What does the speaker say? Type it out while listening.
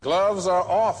Gloves are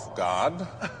off, God.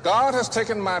 God has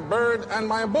taken my bird and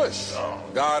my bush.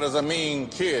 God is a mean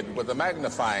kid with a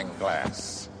magnifying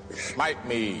glass. Smite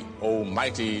me, O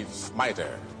mighty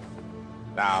smiter.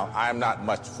 Now, I'm not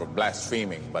much for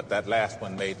blaspheming, but that last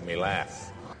one made me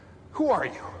laugh. Who are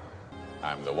you?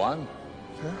 I'm the one.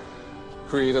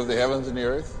 Creator of the heavens and the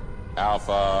earth.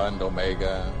 Alpha and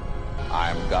Omega.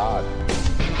 I'm God.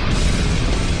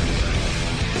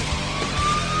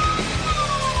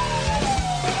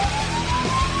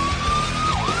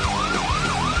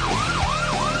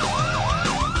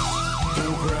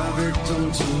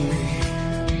 Done to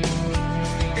me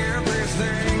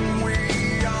everything we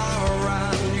are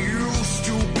and used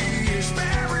to be is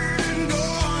buried and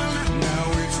gone.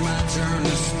 Now it's my turn to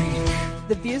speak.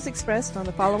 The views expressed on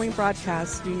the following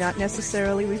broadcasts do not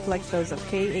necessarily reflect those of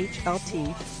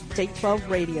KHLT, Take 12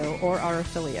 Radio, or our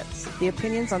affiliates. The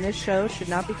opinions on this show should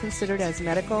not be considered as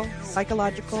medical,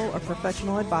 psychological, or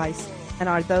professional advice and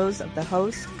are those of the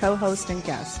host, co-host, and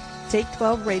guest. Take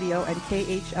 12 Radio and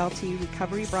KHLT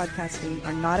Recovery Broadcasting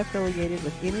are not affiliated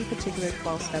with any particular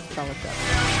 12-step fellowship.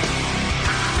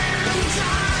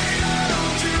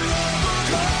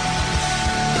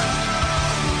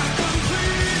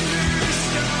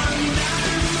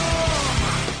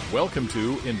 Welcome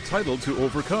to Entitled to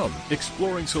Overcome,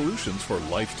 Exploring Solutions for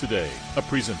Life Today, a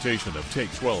presentation of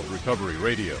Take 12 Recovery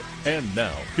Radio. And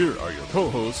now, here are your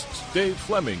co-hosts, Dave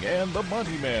Fleming and the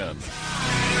Monty Man.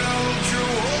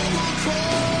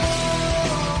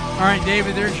 All right,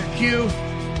 David, there's your cue.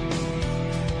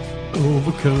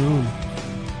 Overcome.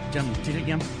 Do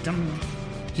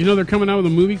you know they're coming out with a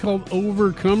movie called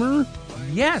Overcomer?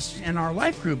 Yes, and our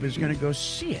life group is going to go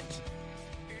see it.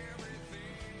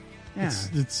 Yeah.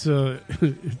 It's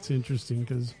interesting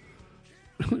because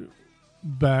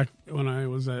back when I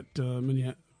was at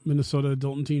Minnesota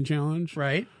Adult and Teen Challenge,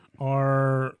 right,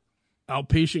 our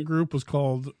outpatient group was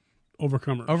called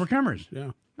Overcomers. Overcomers.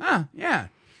 Yeah. Ah, yeah.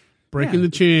 Breaking the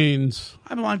chains.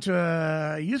 I belonged to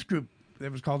a youth group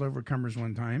that was called Overcomers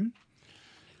one time.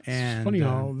 And it's funny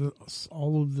how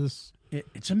all of this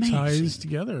it's amazing. Ties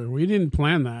together. We didn't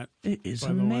plan that. It is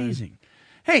amazing.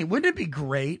 Hey, wouldn't it be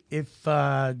great if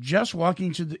just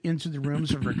walking into the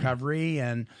rooms of recovery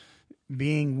and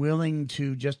being willing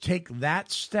to just take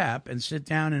that step and sit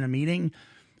down in a meeting,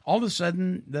 all of a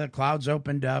sudden the clouds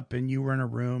opened up and you were in a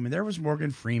room and there was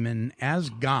Morgan Freeman as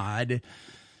God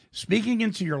speaking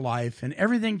into your life and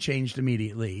everything changed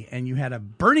immediately and you had a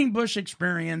burning bush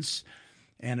experience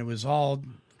and it was all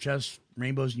just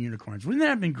rainbows and unicorns. Wouldn't that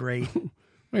have been great?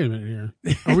 Wait a minute here.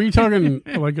 Are we talking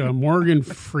like a Morgan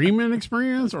Freeman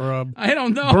experience or I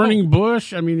don't know. Burning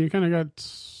bush? I mean, you kind of got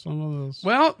some of those.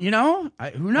 Well, who knows?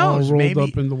 All rolled maybe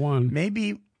up into one.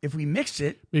 Maybe if we mix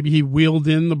it. Maybe he wheeled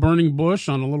in the burning bush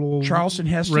on a little Charleston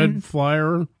Heston red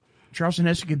flyer. Charleston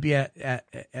Heston could be on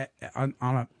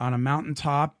a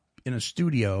mountaintop in a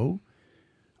studio.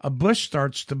 A bush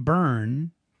starts to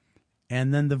burn,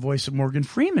 and then the voice of Morgan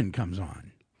Freeman comes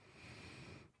on.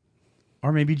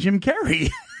 Or maybe Jim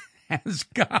Carrey as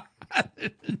God.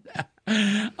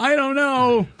 I don't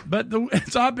know. But the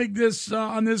topic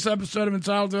on this episode of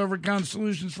Entitled to Overcome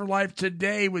Solutions for Life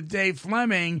Today with Dave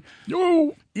Fleming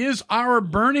is our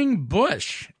burning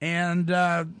bush. And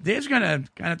Dave's going to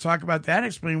kind of talk about that,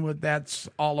 explain what that's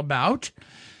all about.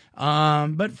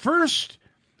 But first,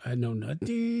 I know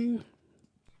nothing.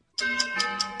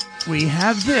 We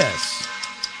have this.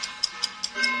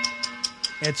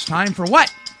 It's time for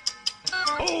what?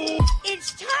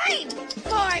 It's time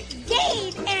for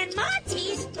Dave and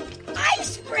Monty's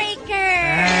Icebreaker.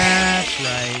 That's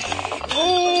right.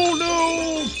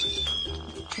 Oh,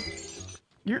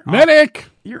 no. Medic.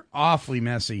 You're awfully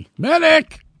messy.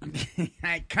 Medic.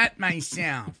 I cut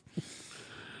myself.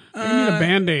 I need a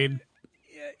Band-Aid.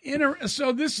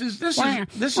 So this is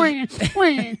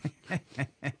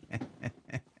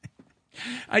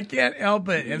I can't help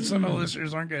it if some of the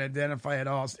listeners aren't going to identify at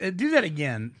all. Do that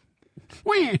again.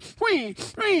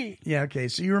 Yeah, okay.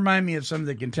 So you remind me of some of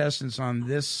the contestants on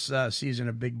this season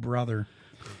of Big Brother.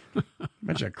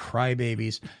 Bunch of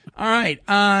crybabies. All right.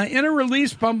 In a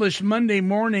release published Monday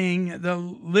morning, the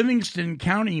Livingston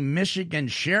County, Michigan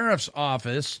Sheriff's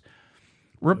Office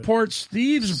reports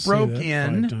thieves broke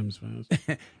in. 5 times fast.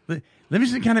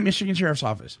 Livingston County, Michigan Sheriff's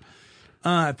Office.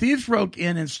 Thieves broke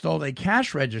in and stole a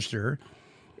cash register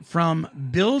from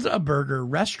Build-A-Burger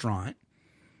restaurant,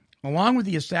 along with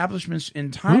the establishment's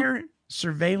entire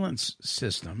surveillance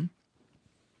system.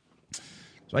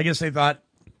 So I guess they thought,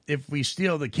 if we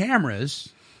steal the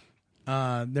cameras,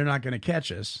 they're not going to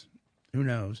catch us. Who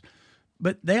knows?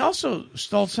 But they also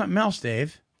stole something else,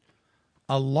 Dave.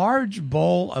 A large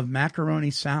bowl of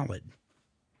macaroni salad.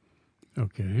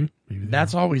 Okay.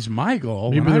 That's always my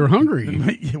goal. Maybe they're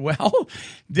hungry. Well,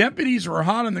 deputies were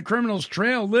hot on the criminals'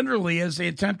 trail, literally, as they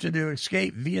attempted to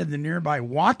escape via the nearby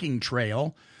walking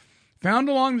trail. Found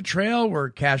along the trail were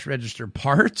cash register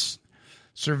parts,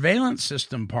 surveillance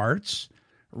system parts,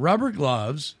 rubber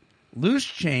gloves, loose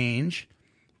change,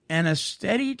 and a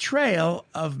steady trail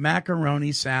of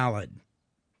macaroni salad.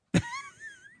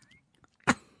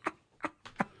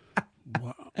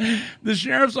 The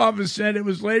sheriff's office said it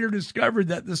was later discovered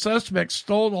that the suspects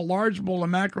stole a large bowl of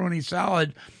macaroni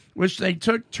salad, which they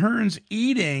took turns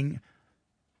eating,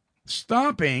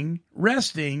 stopping,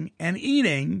 resting, and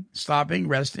eating, stopping,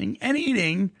 resting, and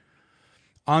eating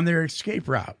on their escape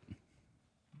route.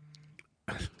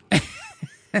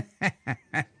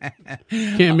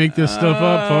 Can't make this stuff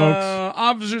up, folks.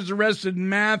 Officers arrested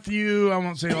Matthew, I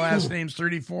won't say the last names,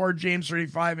 34, James,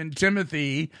 35, and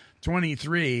Timothy,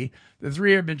 23. The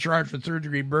three have been charged with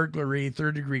third-degree burglary,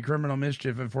 third-degree criminal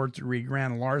mischief, and fourth-degree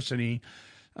grand larceny.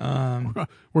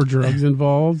 Were drugs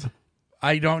involved?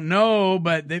 I don't know,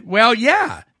 but,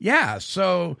 yeah.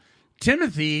 So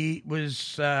Timothy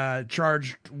was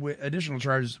charged with additional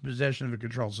charges of possession of a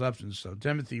controlled substance. So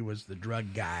Timothy was the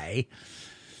drug guy.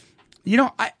 You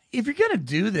know, if you're going to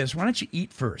do this, why don't you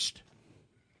eat first?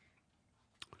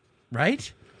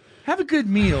 Right? Have a good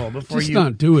meal before Just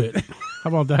not do it.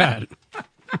 How about that?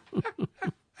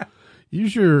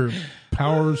 Use your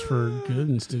powers for good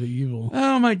instead of evil.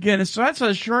 Oh, my goodness. So that's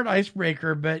a short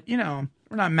icebreaker, but, you know,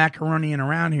 we're not macaroniing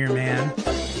around here, man.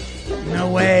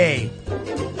 No way.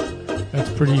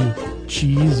 That's pretty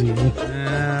cheesy.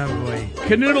 Oh, boy.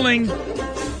 Canoodling.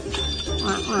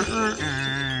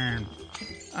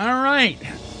 All right.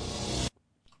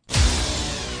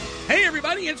 Hey,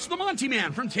 everybody, it's the Monty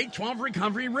Man from Take 12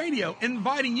 Recovery Radio,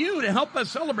 inviting you to help us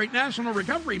celebrate National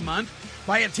Recovery Month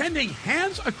by attending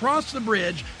Hands Across the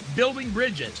Bridge, Building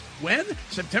Bridges. When?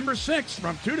 September 6th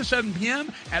from 2 to 7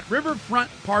 p.m. at Riverfront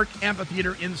Park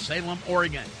Amphitheater in Salem,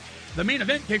 Oregon. The main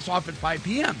event kicks off at 5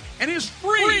 p.m. and is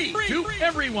free to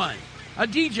everyone. A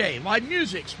DJ, live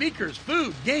music, speakers,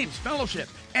 food, games, fellowship,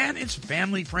 and it's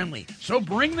family friendly. So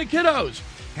bring the kiddos.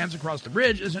 Hands Across the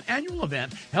Bridge is an annual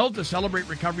event held to celebrate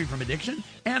recovery from addiction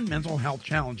and mental health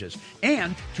challenges,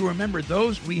 and to remember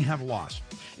those we have lost.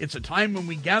 It's a time when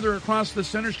we gather across the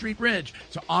Center Street Bridge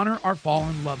to honor our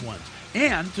fallen loved ones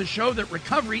and to show that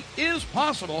recovery is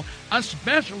possible,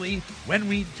 especially when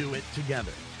we do it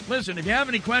together. Listen, if you have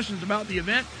any questions about the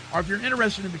event, or if you're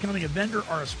interested in becoming a vendor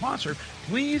or a sponsor,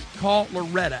 please call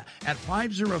Loretta at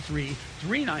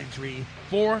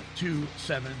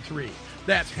 503-393-4273.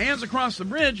 That's Hands Across the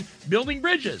Bridge, Building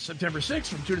Bridges, September 6th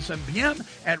from 2 to 7 p.m.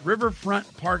 at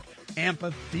Riverfront Park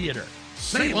Amphitheater,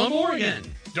 Salem, Oregon.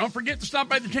 Don't forget to stop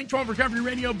by the Take 12 Recovery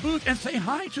Radio booth and say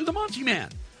hi to the Monty Man.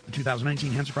 The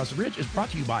 2019 Hands Across the Bridge is brought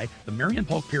to you by the Marion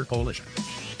Polk Peer Coalition.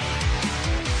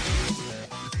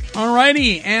 All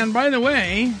righty, and by the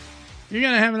way, you're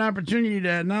going to have an opportunity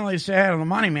to not only say hi to the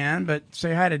Monty Man, but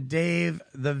say hi to Dave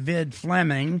the Vid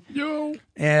Fleming,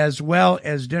 as well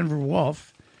as Denver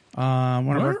Wolf,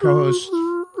 one of our co-hosts.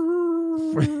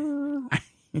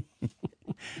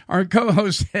 Our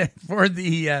co-host for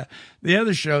the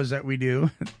other shows that we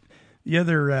do, the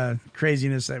other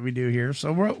craziness that we do here.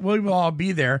 So we will all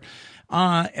be there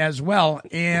as well.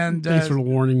 And thanks for the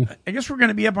warning. I guess we're going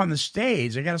to be up on the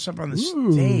stage. I got us up on the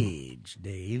stage,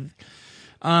 Dave.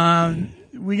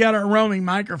 We got our roaming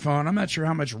microphone. I'm not sure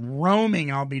how much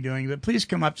roaming I'll be doing, but please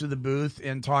come up to the booth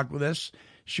and talk with us.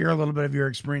 Share a little bit of your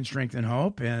experience, strength, and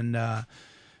hope, and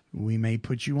we may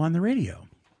put you on the radio.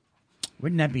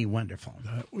 Wouldn't that be wonderful?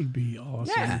 That would be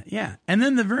awesome. Yeah. And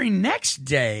then the very next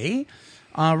day,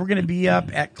 we're going to be up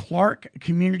at Clark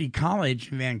Community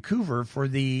College in Vancouver for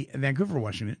the Vancouver,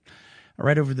 Washington,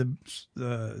 right over the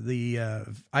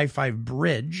I-5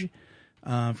 bridge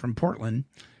from Portland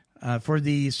for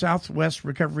the Southwest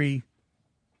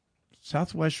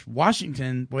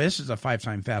Washington. Boy, this is a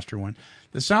 5-time faster one.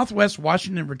 The Southwest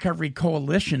Washington Recovery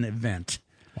Coalition event.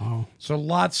 Wow. So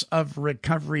lots of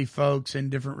recovery folks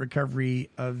and different recovery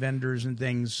vendors and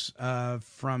things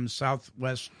from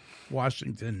Southwest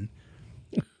Washington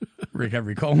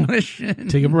Recovery Coalition.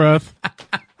 Take a breath.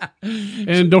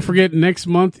 And don't forget, next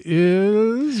month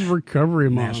is Recovery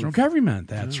Month. National Recovery Month.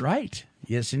 That's right.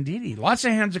 Yes, indeed. Lots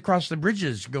of Hands Across the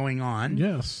Bridges going on.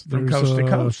 Yes. From coast to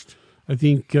coast. I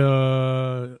think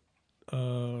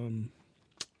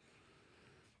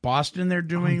Boston, they're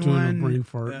doing one. A brain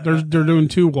fart. They're doing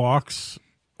 2 walks,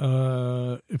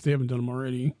 if they haven't done them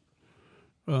already.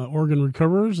 Oregon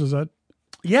Recovers, is that?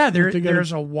 Yeah,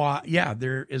 there's a walk. Yeah,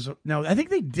 there is. No, I think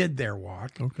they did their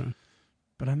walk. Okay.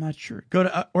 But I'm not sure. Go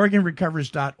to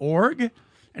OregonRecovers.org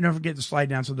And don't forget to slide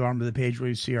down to the bottom of the page where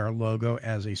you see our logo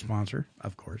as a sponsor,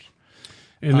 of course.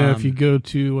 And if you go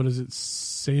to, what is it,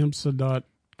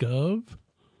 SAMHSA.gov?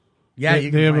 Yeah,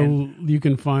 you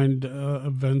can find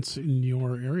events in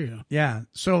your area. Yeah.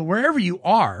 So wherever you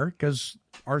are, because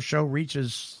our show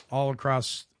reaches all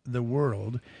across the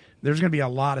world, there's going to be a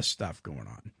lot of stuff going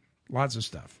on. Lots of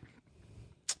stuff.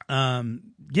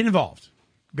 Get involved.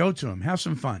 Go to them. Have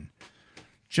some fun.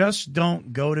 Just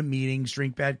don't go to meetings,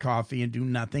 drink bad coffee, and do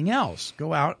nothing else.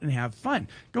 Go out and have fun.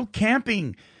 Go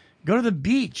camping. Go to the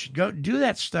beach. Go do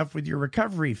that stuff with your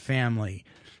recovery family.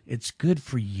 It's good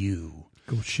for you.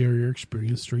 Go share your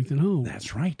experience, strength, and hope.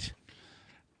 That's right.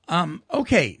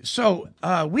 Okay, so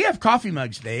we have coffee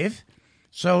mugs, Dave.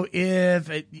 So have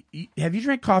you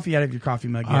drank coffee out of your coffee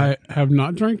mug yet? I have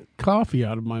not drank coffee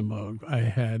out of my mug. I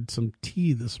had some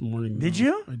tea this morning. Did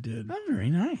you? I did. Oh, very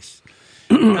nice.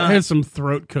 I had some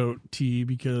throat coat tea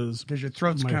because your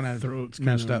throat's kind of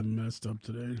messed up. Messed up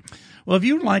today. Well, if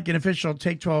you'd like an official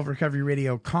Take 12 Recovery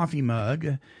Radio coffee mug,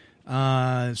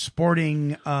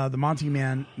 sporting the Monty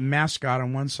Man mascot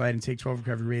on one side and Take 12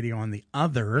 Recovery Radio on the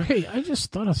other. Hey, I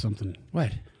just thought of something.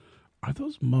 What? Are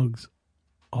those mugs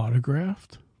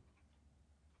autographed?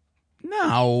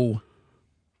 No.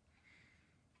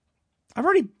 I've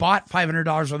already bought $500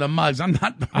 worth of mugs. I'm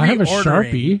not I have a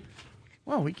reordering. Sharpie.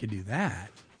 Well, we could do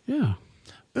that. Yeah.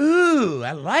 Ooh,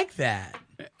 I like that.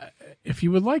 If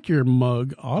you would like your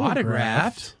mug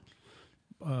autographed.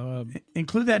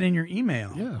 Include that in your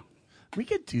email. Yeah. We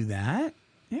could do that.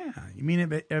 Yeah. You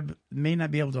mean it may not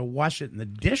be able to wash it in the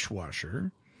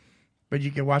dishwasher, but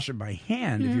you can wash it by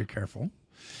hand if you're careful.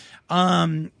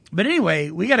 But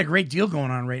anyway, we got a great deal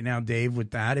going on right now, Dave,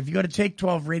 with that. If you go to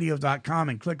take12radio.com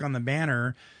and click on the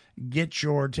banner, get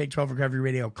your Take 12 Recovery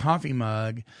Radio coffee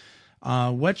mug.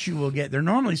 What you will get, they're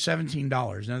normally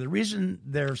 $17. Now, the reason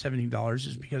they're $17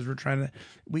 is because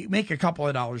we make a couple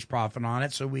of dollars profit on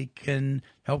it so we can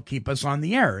help keep us on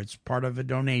the air. It's part of a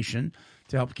donation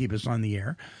to help keep us on the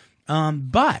air.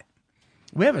 But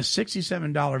we have a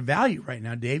 $67 value right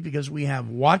now, Dave, because we have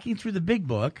Walking Through the Big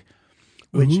Book,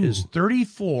 which is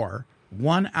 34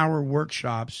 one-hour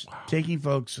workshops taking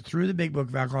folks through the Big Book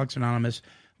of Alcoholics Anonymous,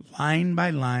 line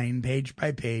by line, page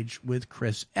by page, with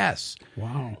Chris S.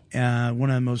 Wow. One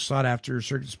of the most sought-after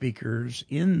circuit speakers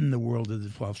in the world of the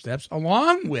 12 Steps,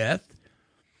 along with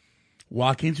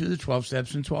Walking Through the 12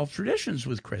 Steps and 12 Traditions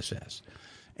with Chris S.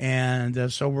 And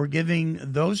so we're giving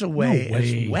those away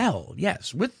as well.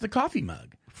 Yes, with the coffee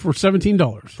mug. For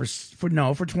 $17. For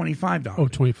 $25. Oh,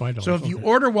 $25. So if you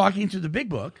order Walking Through the Big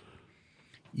Book,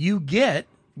 you get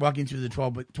Walking Through the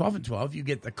 12 and 12, you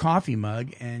get the coffee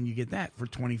mug, and you get that for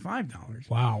 $25.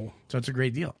 Wow. So it's a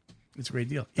great deal. It's a great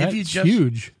deal. That's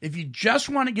huge. If you just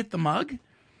want to get the mug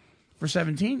for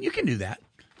 $17, you can do that.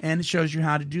 And it shows you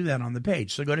how to do that on the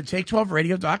page. So go to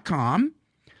take12radio.com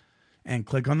and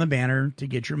click on the banner to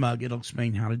get your mug. It'll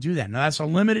explain how to do that. Now, that's a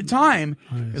limited time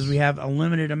because we have a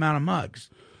limited amount of mugs.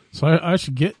 So I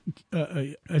should get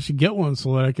one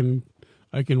so that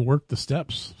I can work the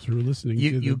steps through listening.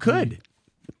 You could.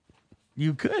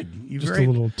 Just a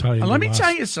little tie-in. Let me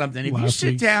tell you something. If you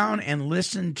sit down and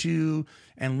listen to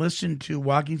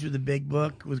Walking Through the Big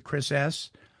Book with Chris S.,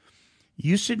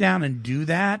 you sit down and do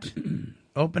that,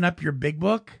 open up your Big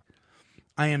Book,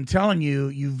 I am telling you,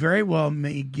 you very well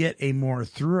may get a more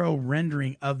thorough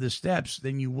rendering of the steps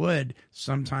than you would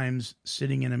sometimes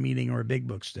sitting in a meeting or a Big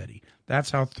Book study. That's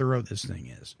how thorough this thing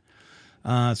is.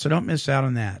 So don't miss out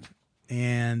on that.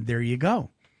 And there you go.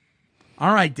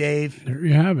 All right, Dave. There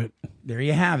you have it. There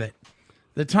you have it.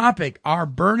 The topic, our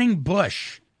burning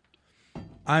bush.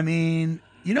 I mean,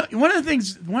 one of the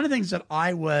things that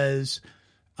I was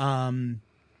kind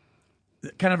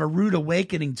of a rude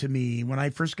awakening to me when I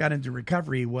first got into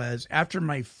recovery was after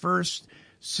my first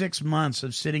 6 months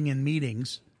of sitting in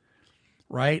meetings,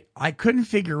 right? I couldn't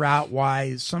figure out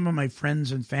why some of my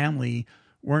friends and family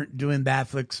weren't doing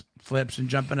backflips and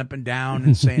jumping up and down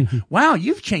and saying, wow,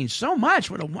 you've changed so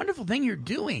much. What a wonderful thing you're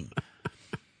doing.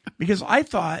 Because I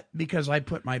thought, because I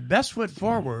put my best foot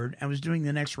forward and was doing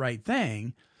the next right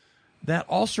thing, that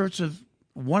all sorts of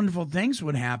wonderful things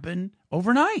would happen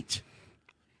overnight.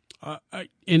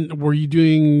 And were you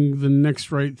doing the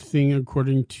next right thing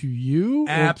according to you?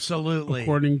 Absolutely.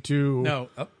 According to... No,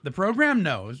 the program,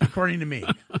 no. It was according to me.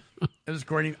 It was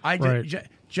according...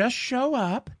 Just show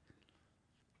up.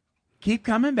 Keep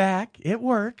coming back. It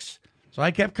works. So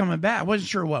I kept coming back. I wasn't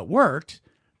sure what worked,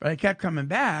 but I kept coming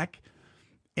back.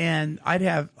 And I'd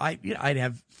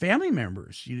have family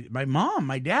members, my mom,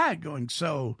 my dad going,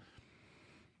 so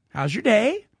how's your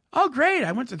day? Oh, great.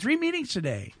 I went to 3 meetings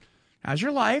today. How's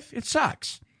your life? It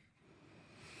sucks.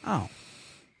 Oh.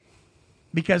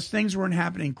 because things weren't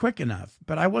happening quick enough,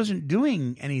 but I wasn't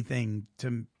doing anything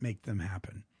to make them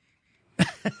happen.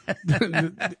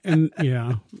 And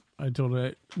yeah, I told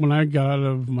it when I got out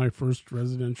of my first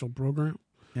residential program.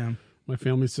 Yeah. My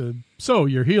family said, "So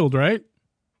you're healed, right?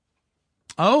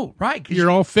 Oh, right. 'Cause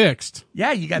You're all fixed."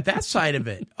 yeah, you got that side of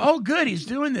it. Oh, good. He's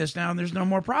doing this now, and there's no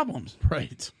more problems.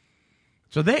 Right.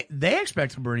 So they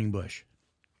expect a burning bush.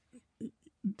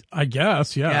 I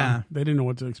guess, yeah. Yeah. They didn't know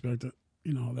what to expect.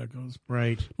 You know how that goes.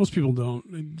 Right. Most people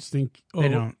don't. They just think, They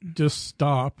don't. just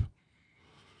stop.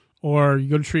 Or you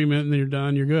go to treatment and then you're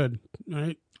done. You're good,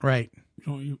 right? Right. You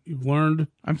know, you've learned.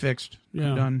 I'm fixed.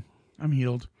 Yeah. I'm done. I'm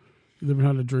healed. You learn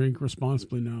how to drink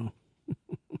responsibly now.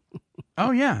 Oh,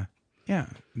 yeah. Yeah.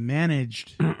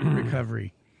 Managed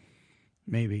recovery.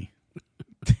 Maybe.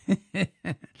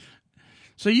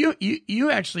 So you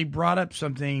actually brought up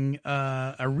something,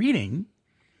 a reading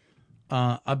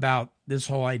about this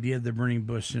whole idea of the burning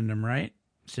bush syndrome, right?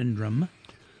 Syndrome.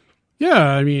 Yeah,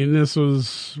 I mean, this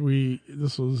was one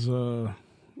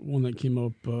that came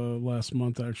up last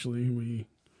month. Actually, we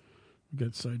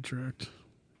got sidetracked.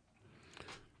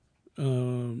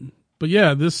 But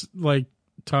yeah, this like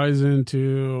ties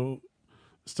into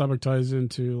this topic ties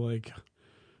into like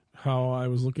how I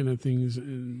was looking at things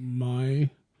through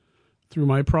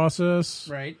my process,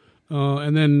 Right.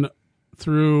 and then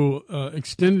through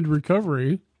extended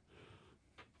recovery.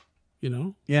 You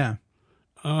know. Yeah.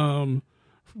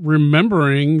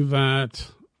 Remembering that,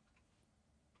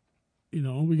 you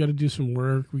know, we got to do some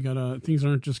work. Things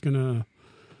aren't just going to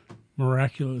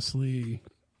miraculously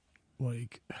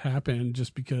like happen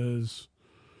just because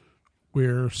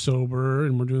we're sober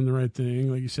and we're doing the right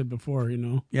thing. Like you said before, you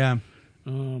know, Yeah.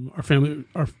 our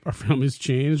family's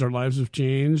changed. Our lives have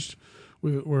changed.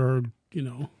 We're, you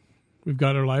know, we've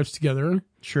got our lives together.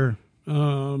 Sure.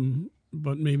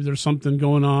 But maybe there's something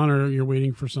going on, or you're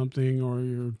waiting for something, or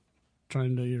you're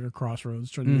at a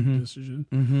crossroads trying to make a decision.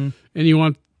 Mm-hmm. And you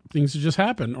want things to just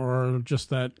happen, or just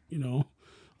that, you know,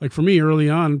 like for me early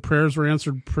on, prayers were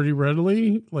answered pretty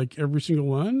readily, like every single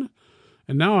one.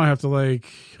 And now I have to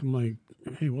I'm like,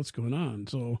 hey, what's going on?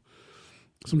 So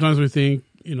sometimes we think,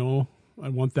 you know, I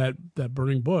want that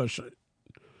burning bush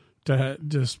to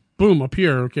just boom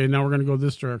appear. Okay, now we're going to go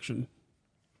this direction.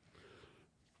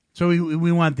 So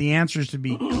we want the answers to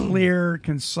be clear,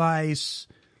 concise,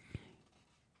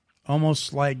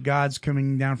 almost like God's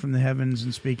coming down from the heavens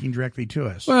and speaking directly to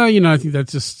us. Well, you know, I think that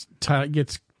just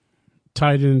gets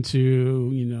tied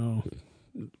into, you know,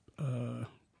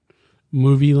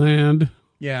 movie land.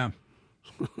 Yeah.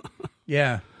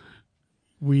 Yeah.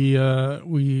 We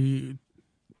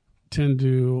tend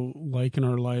to liken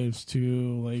our lives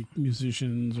to like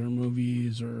musicians or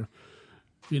movies, or,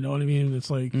 you know what I mean? It's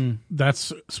like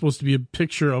that's supposed to be a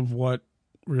picture of what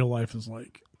real life is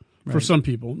like for some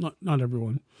people, not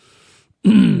everyone.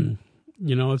 You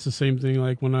know, it's the same thing.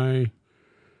 Like when I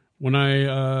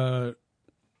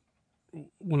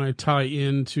tie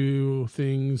into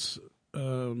things, I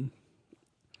don't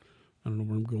know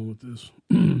where I'm going with this.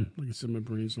 Like I said, my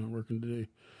brain's not working today.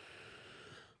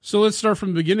 So let's start from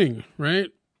the beginning, right?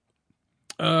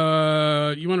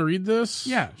 You want to read this?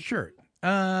 Yeah, sure.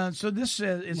 So this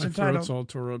it's My entitled. throat's all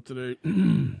tore up today.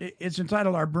 It's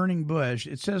entitled "Our Burning Bush."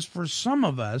 It says, "For some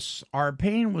of us, our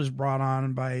pain was brought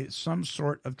on by some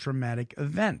sort of traumatic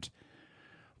event.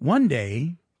 One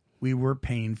day, we were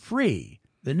pain-free.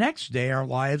 The next day, our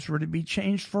lives were to be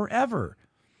changed forever.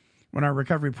 When our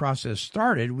recovery process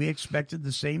started, we expected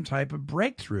the same type of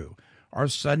breakthrough or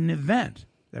sudden event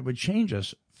that would change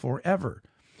us forever.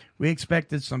 We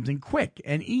expected something quick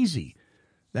and easy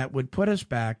that would put us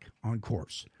back on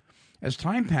course. As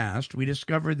time passed, we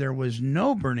discovered there was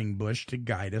no burning bush to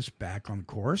guide us back on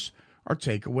course or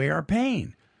take away our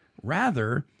pain.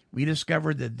 Rather, we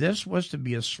discovered that this was to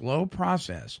be a slow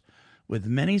process with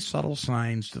many subtle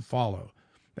signs to follow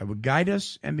that would guide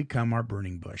us and become our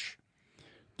burning bush.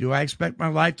 Do I expect my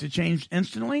life to change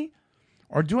instantly?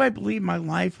 Or do I believe my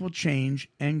life will change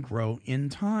and grow in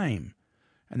time?"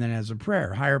 And then as a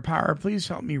prayer, "Higher power, please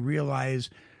help me realize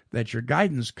that your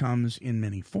guidance comes in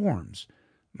many forms,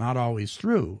 not always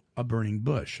through a burning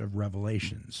bush of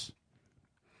revelations."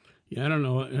 Yeah, I don't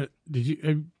know. Did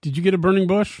you get a burning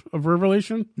bush of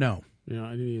revelation? No. Yeah,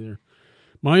 I didn't either.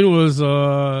 Mine was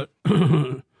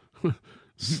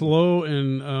slow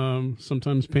and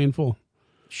sometimes painful.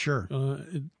 Sure.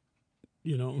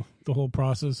 You know, the whole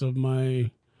process of my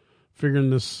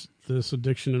figuring this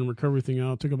addiction and recovery thing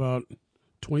out took about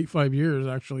 25 years,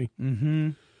 actually.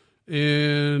 Mm-hmm.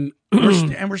 And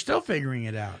we're still figuring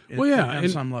it out. Well, yeah, on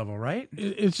some level, right?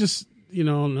 It's just, you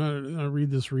know, I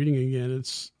read this reading again.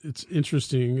 It's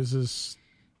interesting as this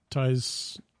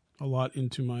ties a lot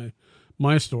into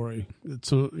my story.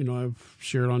 It's I've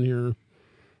shared on here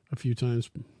a few times,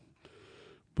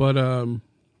 but I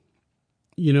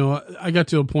got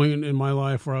to a point in my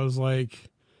life where I was like,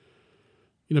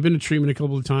 I've been to treatment a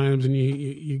couple of times, and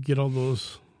you get all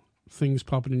those things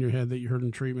popping in your head that you heard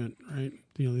in treatment, right?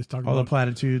 They talk All about the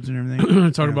platitudes and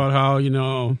everything. talk about how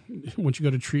once you go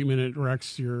to treatment, it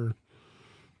wrecks your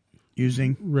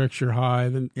high.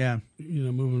 Then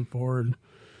moving forward.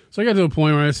 So I got to a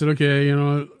point where I said, okay,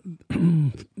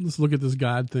 let's look at this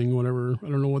God thing, whatever. I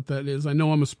don't know what that is. I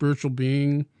know I'm a spiritual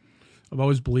being. I've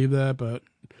always believed that, but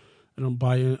I don't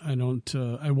buy it.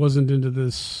 I wasn't into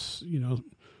this,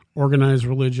 organized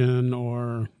religion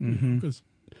or because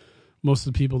most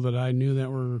of the people that I knew that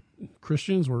were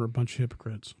Christians were a bunch of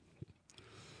hypocrites.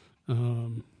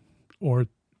 Or,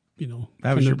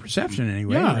 that was your perception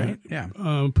anyway, right? Yeah.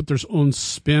 Put their own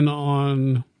spin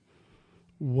on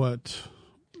what,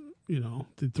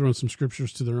 they throw in some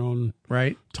scriptures to their own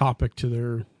topic to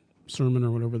their sermon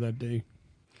or whatever that day.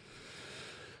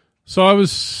 So I was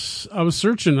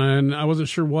searching and I wasn't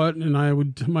sure what, and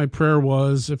my prayer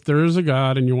was, if there is a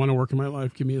God and you want to work in my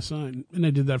life, give me a sign. And I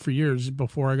did that for years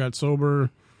before I got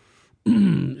sober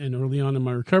and early on in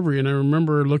my recovery. And I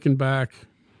remember looking back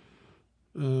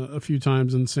a few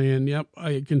times and saying, yep,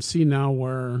 I can see now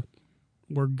where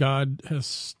God has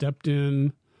stepped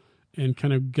in and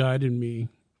kind of guided me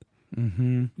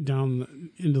down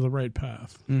into the right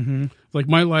path. Like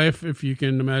my life, if you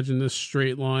can imagine this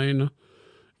straight line,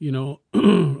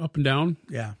 up and down.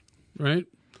 Yeah. Right.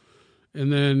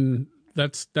 And then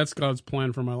that's God's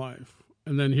plan for my life.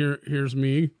 And then here's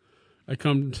me. I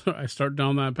start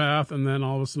down that path, and then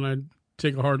all of a sudden I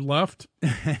take a hard left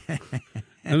and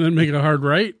then make it a hard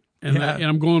right. And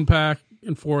I'm going back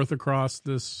and forth across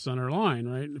this center line.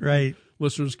 Right. Right.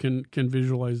 Listeners can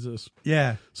visualize this.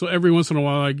 Yeah. So every once in a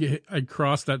while I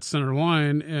cross that center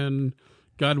line, and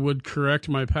God would correct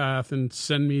my path and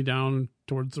send me down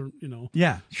towards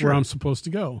where I'm supposed to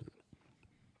go.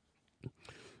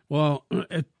 Well,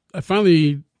 I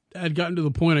finally had gotten to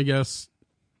the point, I guess,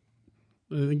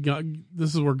 I think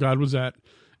this is where God was at,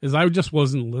 is I just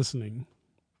wasn't listening.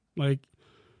 Like,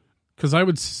 because I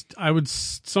would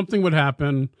something would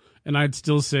happen and I'd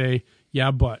still say,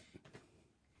 yeah, but.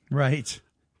 Right.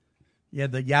 Yeah,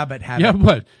 the yeah, but habit. Yeah,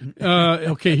 but.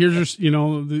 Okay, here's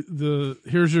your,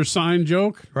 here's your sign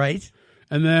joke. Right.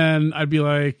 And then I'd be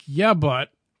like, yeah, but.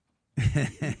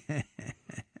 I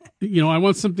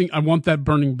want that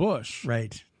burning bush.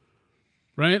 Right.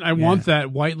 Right? I want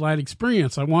that white light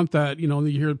experience. I want that, you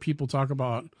hear people talk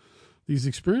about these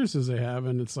experiences they have,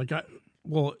 and it's like,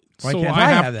 why can't I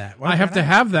have that? I have to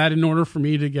have that in order for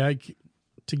me to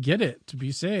get it, to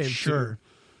be saved. Sure.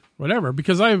 Whatever.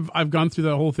 Because I've gone through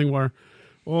that whole thing where,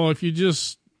 well, if you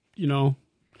just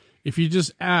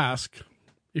ask,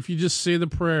 if you just say the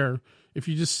prayer, if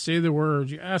you just say the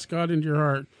words, you ask God into your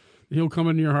heart, He'll come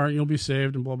into your heart and you'll be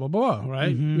saved and blah, blah, blah,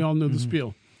 right? We all know the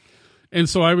spiel. And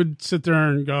so I would sit there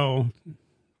and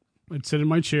I'd sit in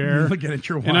my chair. Look at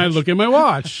your watch. And I'd look at my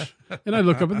watch. And I'd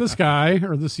look up at the sky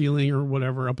or the ceiling or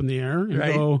whatever up in the air and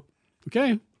go,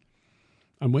 okay,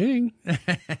 I'm waiting.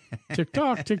 Tick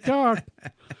tock, tick tock.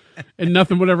 And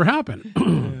nothing would ever happen.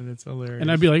 Yeah, that's hilarious. And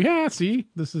I'd be like, yeah, see,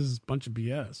 this is a bunch of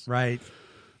BS. Right.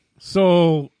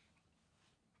 So,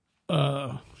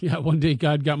 one day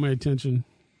God got my attention.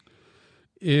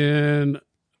 And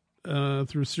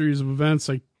through a series of events,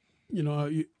 some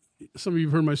of you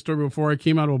have heard my story before. I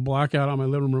came out of a blackout on my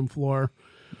living room floor.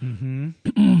 And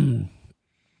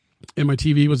my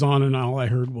TV was on, and all I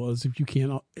heard was, if you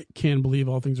can believe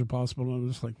all things are possible. And I'm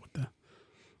just like, what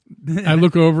the? I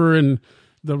look over, and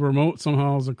the remote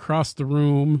somehow is across the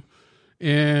room,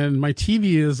 and my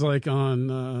TV is like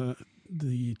on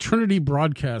the Trinity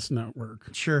Broadcast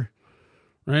Network. Sure.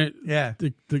 Right? Yeah.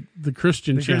 The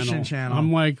Christian channel. Christian channel.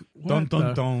 I'm like, dun, what dun,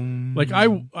 the? dun. Like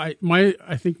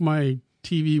I think my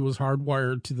TV was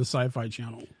hardwired to the Sci-Fi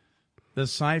channel. The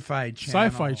Sci-Fi channel.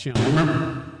 Sci-Fi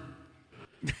channel.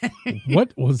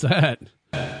 What was that?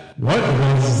 What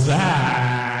was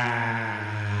that?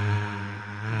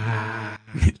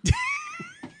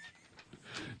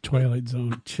 Twilight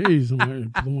Zone. Jeez,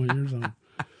 I'm blew my ears out.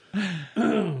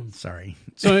 Sorry.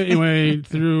 So anyway,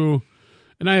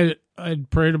 and I'd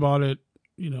prayed about it,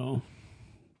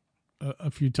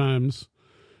 a few times.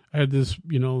 I had this,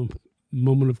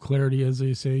 moment of clarity, as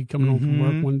they say, coming home from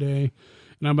work one day.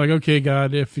 And I'm like, okay,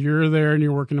 God, if you're there and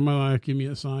you're working in my life, give me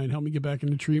a sign. Help me get back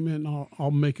into treatment, and I'll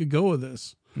make a go of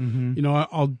this.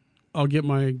 I'll get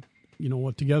my,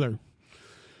 what together.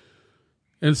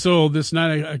 And so this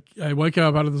night I wake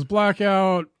up out of this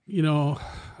blackout,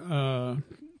 my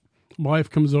my wife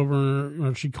comes over,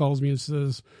 or she calls me and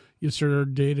says, "It's your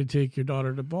day to take your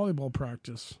daughter to volleyball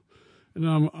practice." And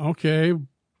I'm okay.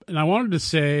 And I wanted to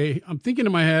say, I'm thinking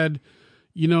in my head,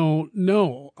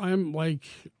 no, I'm like,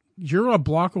 you're a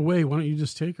block away. Why don't you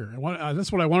just take her?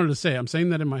 That's what I wanted to say. I'm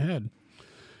saying that in my head. And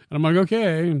I'm like,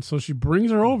 okay. And so she brings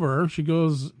her over. She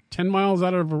goes 10 miles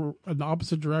out of her, in the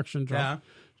opposite direction,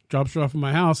 drops her off at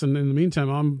my house. And in the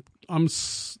meantime, I'm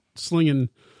slinging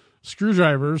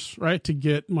screwdrivers, right, to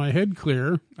get my head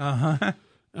clear.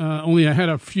 Only I had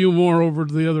a few more over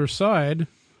to the other side.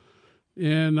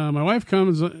 And my wife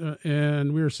comes,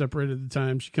 and we were separated at the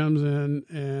time. She comes in,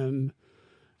 and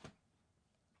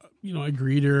I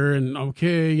greet her, and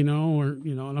okay, and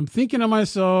I'm thinking to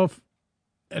myself,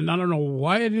 and I don't know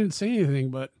why I didn't say anything,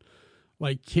 but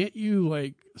like, can't you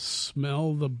like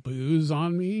smell the booze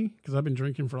on me? Because I've been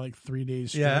drinking for like 3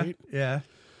 days straight. Yeah.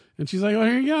 And she's like, "Oh,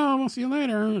 here you go. I'll see you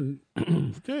later." And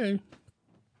okay.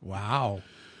 Wow.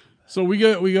 So we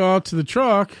go out to the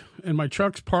truck, and my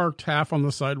truck's parked half on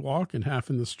the sidewalk and half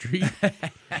in the street.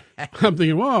 I'm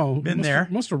thinking, "Whoa,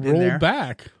 must have rolled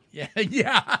back." Yeah.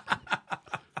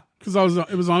 Because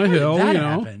it was on a hill, How did that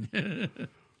happen?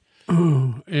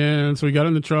 And so we got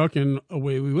in the truck, and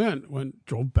away we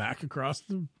drove back across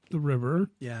the river.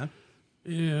 Yeah.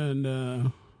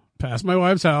 And past my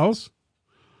wife's house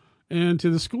and to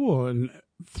the school, and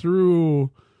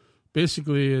through,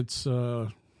 basically it's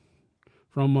from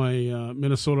my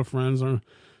Minnesota friends, or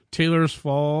Taylor's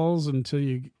Falls, until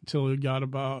you got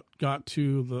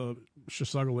to the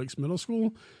Chisago Lakes Middle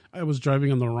School. I was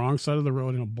driving on the wrong side of the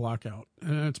road in a blackout,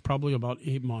 and it's probably about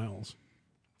 8 miles.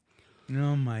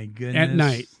 Oh my goodness! At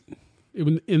night,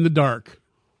 in the dark.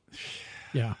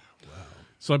 Yeah. Wow.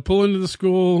 So I pull into the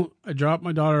school. I drop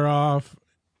my daughter off.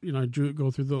 I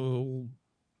go through the little,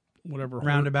 whatever,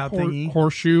 roundabout thingy,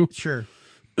 horseshoe. Sure.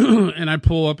 And I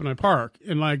pull up and I park.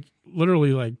 And like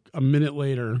literally like a minute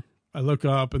later, I look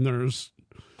up and there's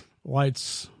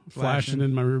lights flashing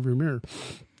in my rearview mirror.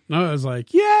 And I was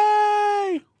like,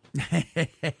 "Yay!"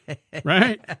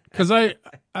 Right? Because I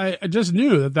just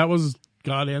knew that was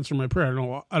God answered my prayer. I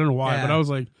don't know why, but I was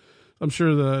like, I'm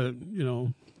sure the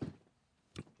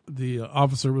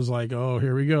officer was like, "Oh,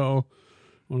 here we go,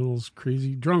 one of those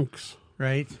crazy drunks,"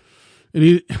 right?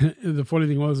 And the funny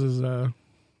thing was, it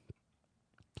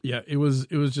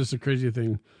was just a crazy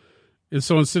thing. And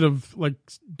so instead of like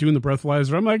doing the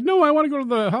breathalyzer, I'm like, "No, I want to go to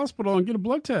the hospital and get a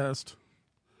blood test."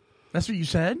 That's what you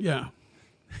said? Yeah.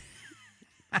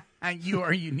 You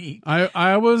are unique.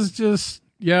 I was just,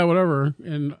 whatever.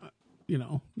 And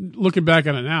looking back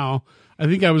on it now, I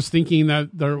think I was thinking that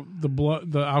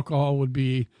the alcohol would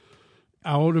be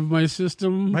out of my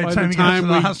system by the time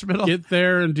we hospital. Get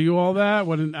there and do all that,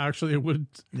 when actually it would.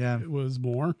 Yeah, it was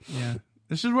more. Yeah,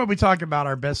 this is what we talk about,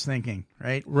 our best thinking,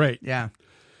 right? Right. Yeah.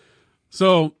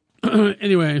 So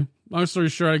anyway, long story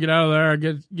short, I get out of there. I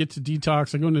get to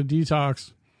detox. I go into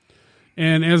detox,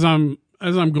 and as I'm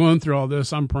going through all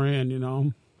this, I'm praying,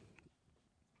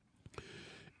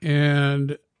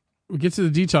 and we get to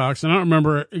the detox, and I don't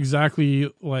remember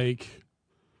exactly like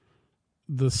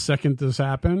the second this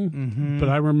happened, but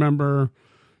I remember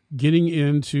getting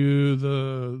into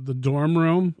the dorm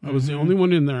room. I was the only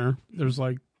one in there. There's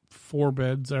like 4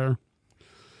 beds there,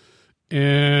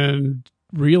 and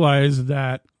realized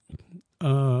that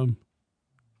I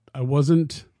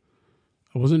wasn't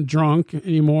drunk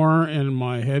anymore, and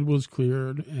my head was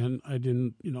cleared, and I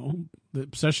didn't, the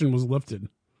obsession was lifted.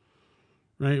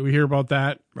 Right? We hear about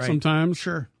that sometimes.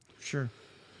 Sure.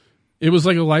 It was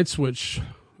like a light switch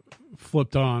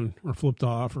flipped on or flipped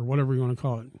off or whatever you want to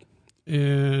call it.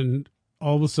 And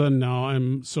all of a sudden now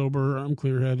I'm sober, I'm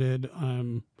clear-headed,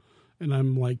 and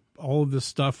I'm like, all of this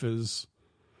stuff is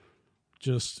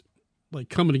just like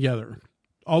coming together.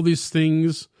 All these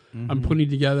things I'm putting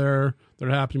together that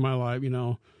are happening in my life,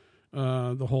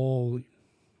 the whole,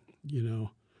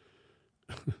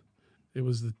 it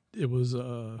was the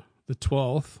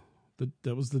 12th.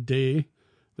 That was the day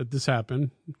that this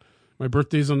happened. My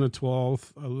birthday's on the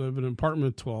 12th. I live in an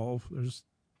apartment 12. There's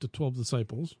the 12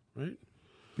 disciples, right?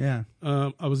 Yeah.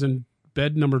 I was in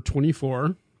bed number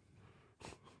 24.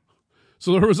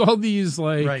 So there was all these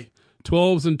like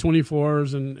 12s and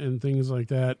 24s and things like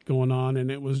that going on, and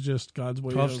it was just God's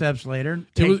way. 12 steps later,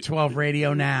 take 12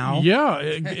 radio now. Yeah,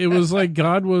 it was like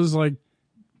God was like,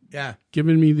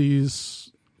 giving me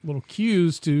these little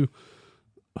cues to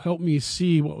help me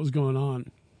see what was going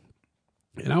on.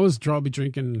 And I was probably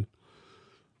drinking,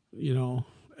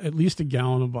 at least a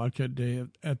gallon of vodka a day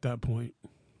at that point.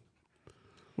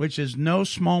 which is no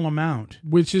small amount.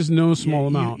 which is no small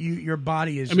amount. Your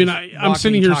body is. I mean, just I'm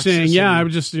sitting here walking saying, toxicity. yeah, I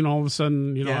was just, all of a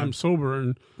sudden, Yeah. I'm sober.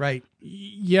 And Right.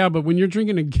 yeah, but when you're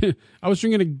drinking I was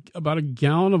drinking about a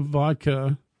gallon of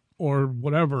vodka or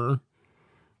whatever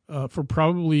for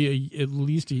probably at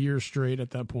least a year straight at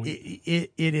that point.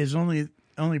 It is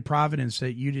only providence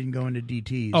that you didn't go into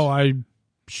DTs. Oh, I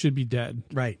should be dead.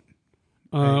 right.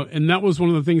 And that was one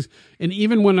of the things. And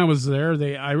even when I was there,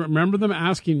 I remember them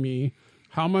asking me,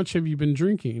 how much have you been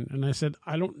drinking? And I said,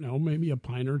 I don't know, maybe a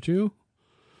pint or two.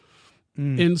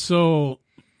 And so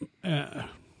I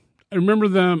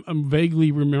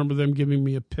vaguely remember them giving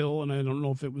me a pill, and I don't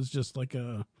know if it was just like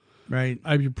a Right.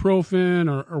 ibuprofen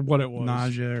or what it was.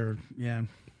 Nausea or yeah.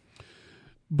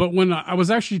 But when I was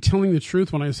actually telling the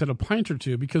truth when I said a pint or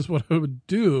two, because what I would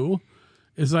do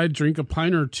is I'd drink a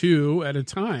pint or two at a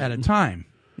time. At a time.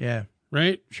 Yeah.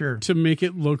 Right? Sure. To make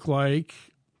it look like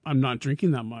I'm not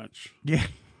drinking that much. Yeah.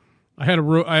 I had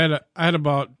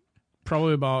about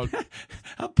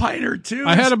A pint or two.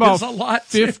 I had about is a lot.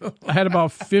 Too. I had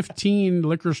about 15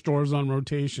 liquor stores on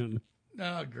rotation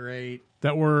Oh, great.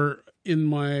 that were in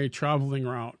my traveling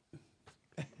route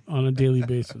on a daily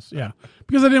basis. Yeah.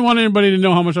 Because I didn't want anybody to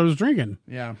know how much I was drinking,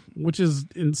 Yeah. which is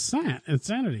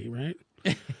insanity, right?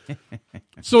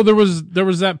 So there was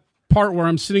that part where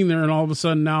I'm sitting there and all of a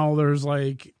sudden now there's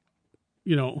like,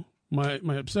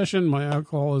 my obsession, my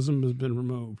alcoholism has been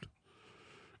removed.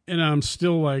 And I'm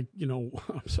still like,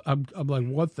 I'm like,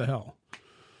 what the hell?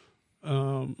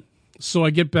 So I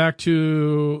get back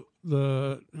to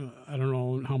I don't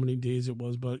know how many days it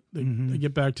was, but I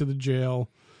get back to the jail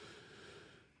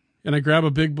and I grab a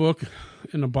big book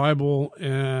and a Bible.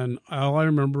 And all I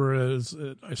remember is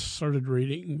I started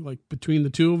reading, like between the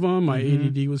two of them, my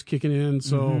ADD was kicking in.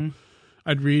 So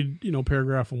I'd read,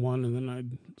 paragraph 1 and then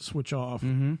I'd switch off.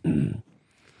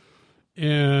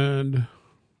 And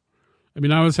I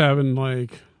mean, I was having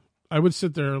I would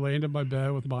sit there laying in my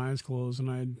bed with my eyes closed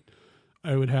and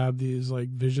I would have these like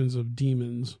visions of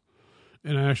demons.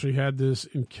 And I actually had this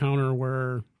encounter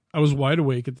where I was wide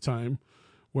awake at the time,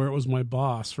 where it was my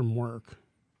boss from work,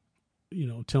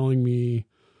 telling me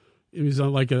it was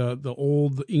like the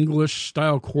old English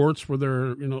style courts where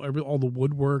they're, all the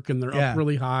woodwork and they're up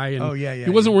really high. And Oh, yeah, yeah,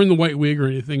 he wasn't wearing the white wig or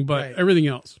anything, but Right. everything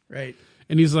else. Right.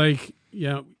 And he's like,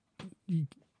 yeah, you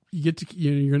get to,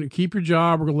 you're going to keep your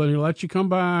job. We're going to let you come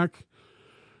back,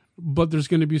 but there's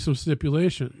going to be some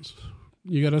stipulations.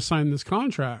 You got to sign this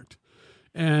contract.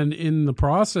 And in the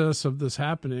process of this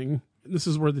happening, this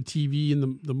is where the TV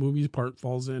and the movies part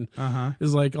falls in.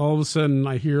 Is like all of a sudden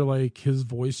I hear like his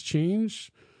voice change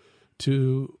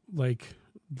to like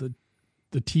the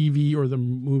TV or the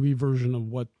movie version of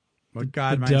what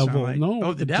God the might devil. sound like. No,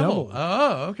 Oh, the devil.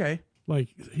 Oh, okay. Like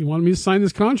he wanted me to sign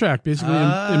this contract basically in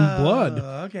blood.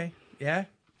 Okay. Yeah.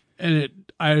 And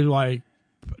I like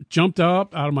jumped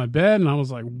up out of my bed and I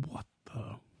was like, what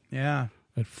the? Yeah.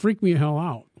 It freaked me the hell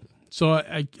out. So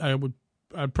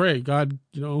I'd pray, God,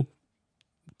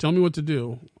 tell me what to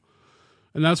do.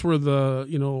 And that's where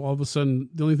all of a sudden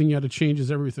the only thing you had to change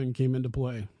is everything came into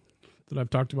play that I've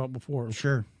talked about before.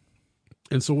 Sure.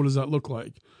 And so what does that look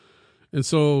like? And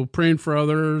so praying for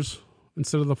others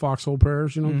instead of the foxhole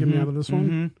prayers, get me out of this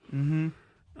one.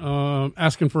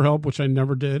 Asking for help, which I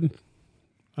never did.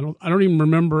 I don't even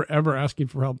remember ever asking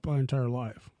for help my entire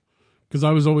life because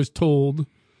I was always told,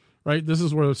 right? This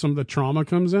is where some of the trauma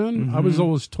comes in. I was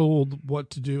always told what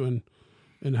to do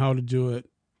and how to do it.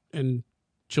 And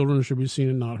children should be seen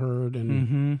and not heard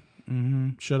and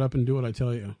shut up and do what I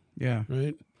tell you. Yeah.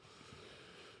 Right.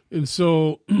 And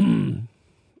so,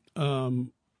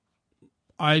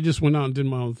 I just went out and did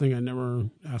my own thing. I never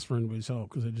asked for anybody's help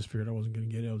because I just figured I wasn't going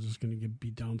to get it. I was just going to get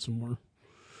beat down some more.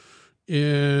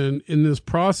 And in this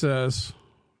process,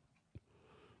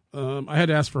 I had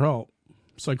to ask for help.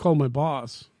 So I called my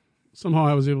boss. Somehow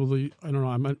I was able to, I don't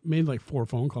know, I made like 4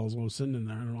 phone calls while I was sitting in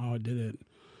there. I don't know how I did it.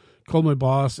 Called my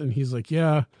boss and he's like,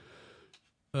 yeah,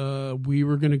 we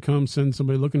were going to come send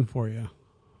somebody looking for you.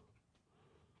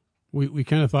 We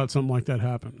kind of thought something like that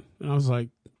happened. And I was like,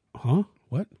 huh?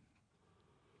 What?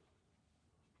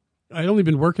 I'd only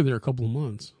been working there a couple of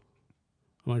months.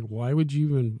 I'm like, why would you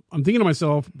even, I'm thinking to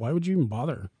myself, why would you even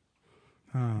bother?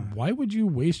 Why would you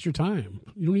waste your time?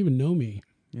 You don't even know me.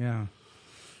 Yeah.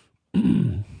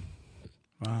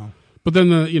 Wow. But then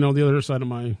the other side of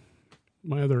my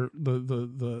other,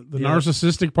 the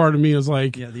narcissistic part of me is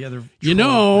like, Yeah. The other.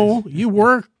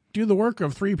 you do the work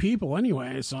of 3 people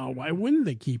anyway, so why wouldn't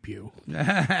they keep you?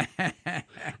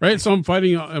 Right? So I'm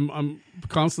fighting, I'm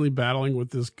constantly battling with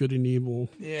this good and evil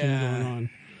thing going on.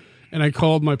 And I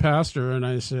called my pastor and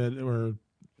I said, or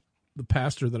the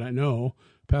pastor that I know,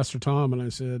 Pastor Tom, and I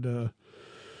said,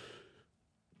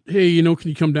 "Hey, you know, can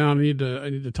you come down? I need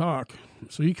to talk."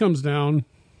 So he comes down,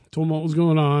 told him what was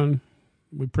going on.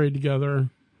 We prayed together,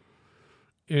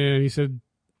 and he said,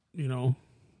 "You know,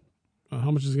 how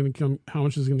much is it going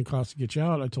to cost to get you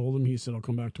out?" I told him. He said, "I'll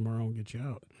come back tomorrow and get you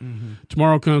out." Mm-hmm.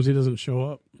 Tomorrow comes, he doesn't show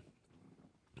up,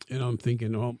 and I'm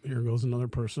thinking, "Oh, here goes another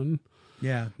person."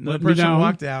 Yeah, another person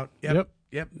walked out. Yep.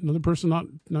 Another person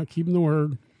not keeping the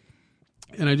word.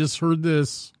 And I just heard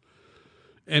this,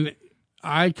 and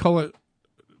I call it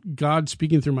God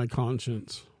speaking through my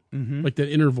conscience, like that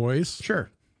inner voice.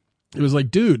 Sure. It was like,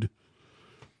 dude,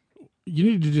 you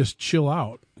need to just chill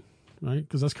out, right?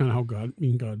 Because that's kind of how God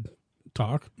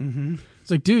talk. Mm-hmm.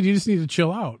 It's like, dude, you just need to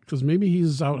chill out because maybe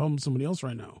he's out helping somebody else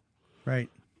right now. Right.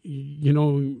 You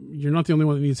know, you're not the only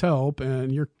one that needs help,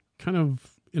 and you're kind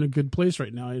of in a good place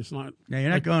right now. It's not. No, you're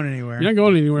not going anywhere. You're not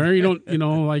going anywhere. You don't. You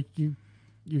know, like you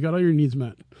got all your needs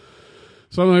met.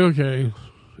 So I'm like, okay.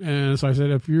 And so I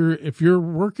said, if you're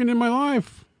working in my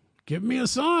life, give me a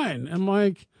sign. I'm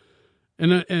like,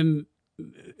 and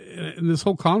this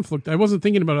whole conflict, I wasn't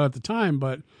thinking about it at the time,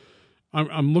 but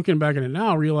I'm looking back at it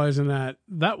now, realizing that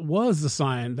was the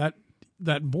sign,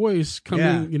 that voice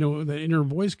coming, you know, the inner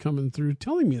voice coming through,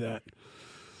 telling me that.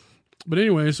 But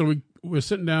anyway, so we were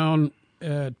sitting down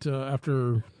at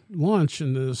after lunch,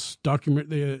 and this document,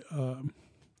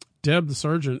 Deb, the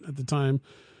sergeant at the time,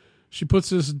 she puts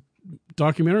this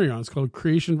documentary on. It's called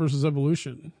Creation versus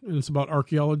Evolution, and it's about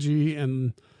archaeology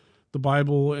and the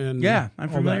Bible. And I'm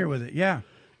familiar with it. Yeah.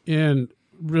 And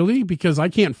really, because I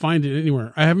can't find it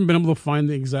anywhere. I haven't been able to find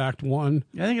the exact one.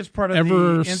 I think it's part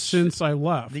of since I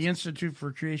left. The Institute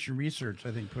for Creation Research,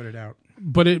 I think, put it out.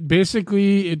 But it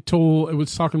basically it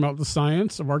was talking about the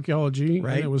science of archaeology,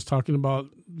 right? And it was talking about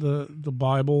the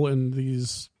Bible and the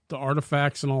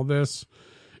artifacts and all this,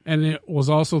 and it was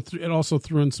also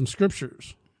threw in some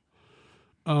scriptures.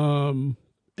 And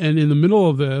in the middle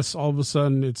of this, all of a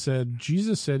sudden, it said,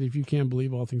 Jesus said, "If you can't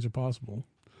believe, all things are possible."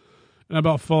 And I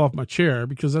about fell off my chair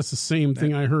because that's the same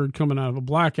thing I heard coming out of a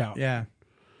blackout. Yeah.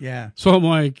 Yeah. So I'm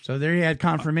like, so there you had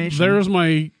confirmation. There's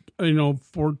my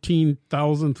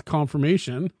 14,000th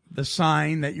confirmation. The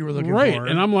sign that you were looking for. Right.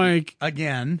 And I'm like,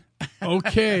 again,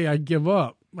 okay, I give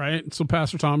up. Right. So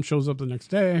Pastor Tom shows up the next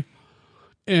day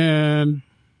and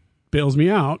bails me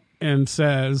out and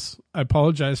says, "I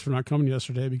apologize for not coming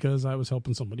yesterday because I was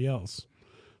helping somebody else.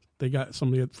 They got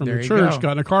somebody from the church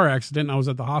got in a car accident, and I was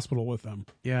at the hospital with them."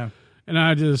 Yeah. And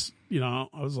I just, I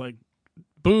was like,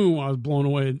 boom, I was blown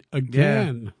away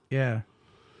again. Yeah.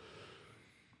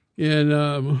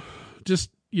 And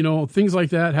just, things like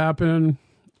that happen.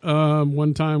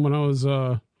 One time when I was,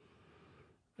 and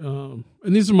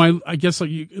these are I guess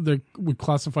they would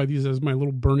classify these as my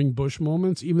little burning bush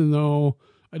moments, even though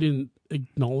I didn't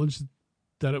acknowledge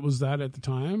that it was that at the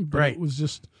time. But right. It was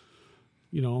just,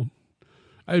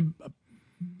 I've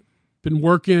been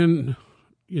working,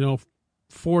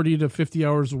 40 to 50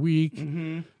 hours a week.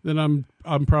 Mm-hmm. Then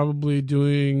I'm probably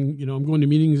doing, I'm going to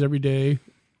meetings every day,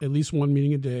 at least one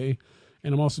meeting a day.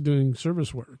 And I'm also doing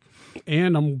service work,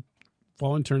 and I'm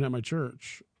volunteering at my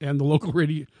church and the local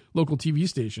TV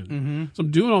station. Mm-hmm. So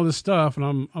I'm doing all this stuff,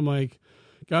 and I'm like,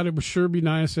 God, it would sure be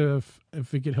nice if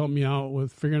it could help me out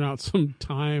with figuring out some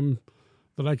time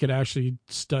that I could actually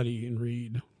study and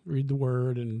read the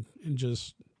word and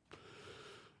just.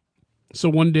 So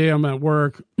one day I'm at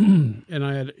work and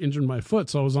I had injured my foot,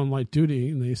 so I was on light duty,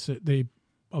 and they said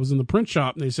I was in the print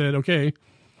shop, and they said, "Okay,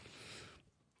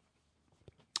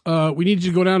 we need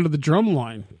you to go down to the drum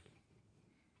line.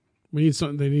 They need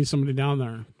somebody down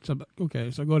there." So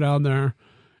okay, so I go down there,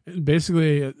 and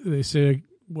basically they say,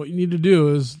 what you need to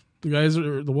do is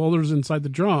the welders inside the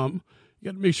drum, you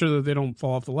got to make sure that they don't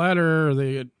fall off the ladder or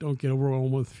they don't get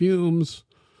overwhelmed with fumes.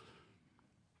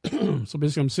 So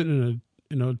basically I'm sitting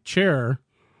in a chair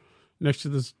next to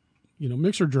this,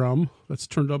 mixer drum that's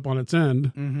turned up on its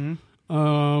end,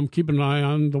 keeping an eye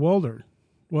on the welder.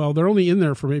 Well, they're only in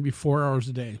there for maybe 4 hours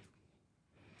a day.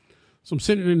 So I'm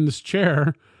sitting in this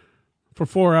chair for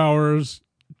 4 hours,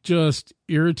 just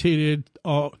irritated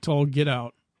to all get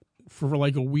out for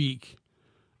like a week.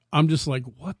 I'm just like,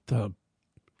 what the?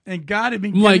 And God had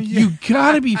been like, you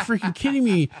gotta be freaking kidding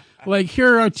me. Like,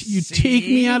 here, you take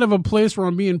me out of a place where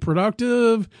I'm being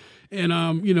productive. And,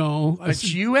 but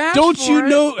you asked don't for you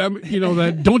it. know,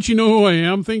 that don't you know who I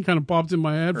am thing kind of popped in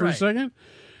my head for a second.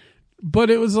 But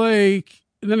it was like,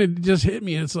 and then it just hit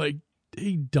me. It's like,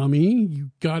 hey, dummy,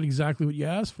 you got exactly what you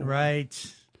asked for.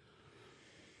 Right.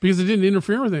 Because it didn't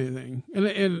interfere with anything. And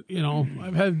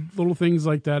I've had little things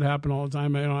like that happen all the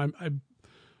time.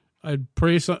 I'd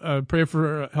pray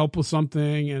for help with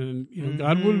something, and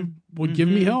God would give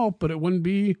me help, but it wouldn't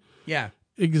be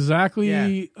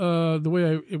exactly the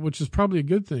way which is probably a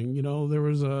good thing. There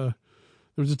was a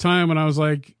time when I was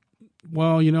like,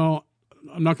 well,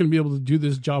 I'm not going to be able to do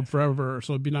this job forever,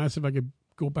 so it'd be nice if I could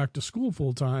go back to school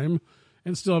full time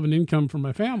and still have an income for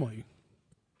my family.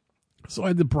 So I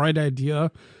had the bright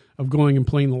idea of going and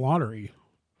playing the lottery.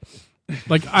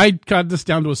 Like, I got this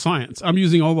down to a science. I'm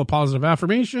using all the positive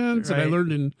affirmations that I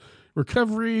learned in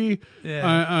recovery. Yeah.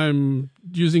 I'm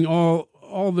using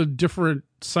all the different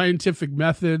scientific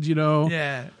methods,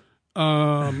 Yeah.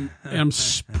 I'm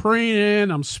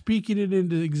praying, I'm speaking it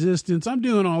into existence. I'm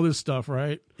doing all this stuff,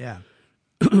 right? Yeah.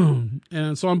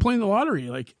 And so I'm playing the lottery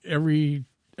like every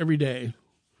day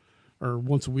or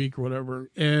once a week or whatever,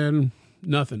 and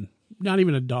nothing, not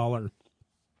even $1.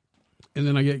 And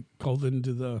then I get called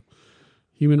into the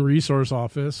human resource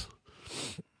office,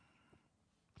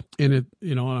 and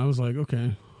and I was like,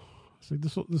 okay, it's like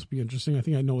this will be interesting. I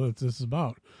think I know what this is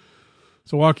about.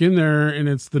 So I walk in there, and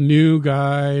it's the new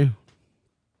guy,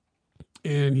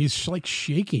 and he's like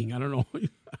shaking. I don't know.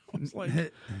 I was like,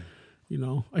 I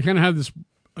kind of had this,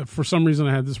 for some reason,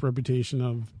 I had this reputation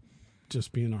of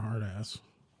just being a hard ass.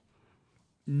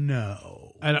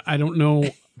 No, I don't know,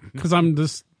 because I'm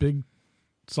this big,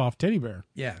 soft teddy bear.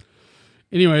 Yeah.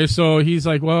 Anyway, so he's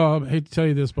like, well, I hate to tell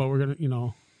you this, but we're going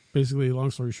to, basically,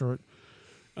 long story short,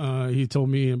 he told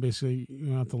me, and basically, you're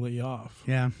going to have to lay you off.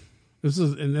 Yeah.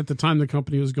 And at the time, the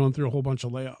company was going through a whole bunch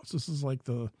of layoffs. This is like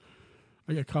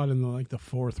I got caught in the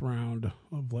fourth round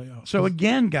of layoffs. So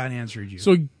again, God answered you.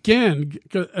 So again,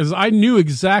 as I knew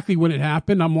exactly when it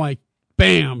happened, I'm like,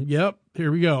 bam, yep,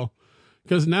 here we go.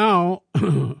 Because now,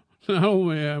 not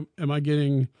only am I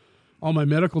getting all my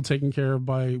medical taken care of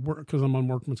by work, because I'm on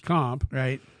workman's comp,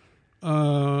 right? But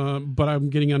I'm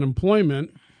getting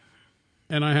unemployment,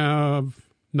 and I have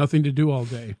nothing to do all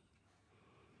day,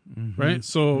 right?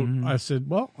 So I said,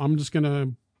 well, I'm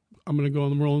gonna go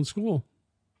enroll in school.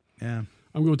 Yeah,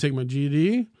 I'm going to take my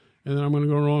GED, and then I'm going to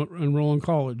go enroll in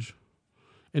college.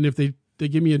 And if they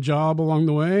give me a job along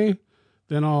the way,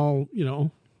 then I'll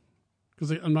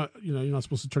because I'm not you're not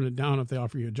supposed to turn it down if they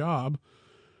offer you a job.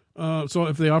 So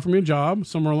if they offer me a job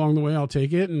somewhere along the way, I'll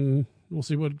take it, and we'll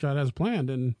see what God has planned.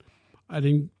 And I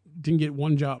didn't get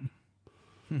one job.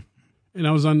 And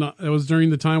it was during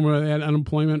the time where I had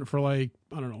unemployment for like,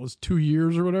 I don't know, it was 2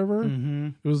 years or whatever.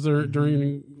 It was there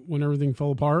during when everything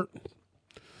fell apart.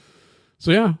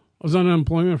 So yeah, I was on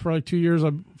unemployment for like 2 years.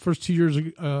 First 2 years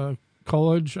of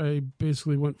college, I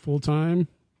basically went full time.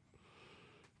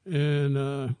 And,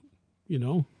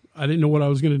 I didn't know what I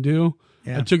was going to do.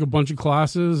 Yeah. I took a bunch of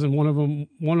classes, and one of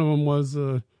them was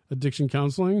addiction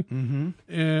counseling,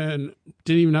 and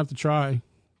didn't even have to try.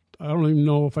 I don't even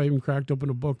know if I even cracked open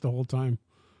a book the whole time.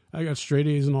 I got straight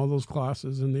A's in all those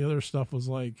classes, and the other stuff was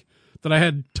like that I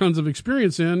had tons of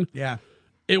experience in. Yeah,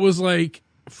 it was like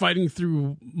fighting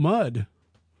through mud,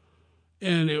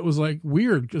 and it was like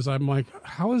weird because I'm like,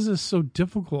 how is this so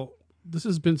difficult? This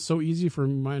has been so easy for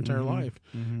me my entire life,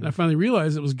 and I finally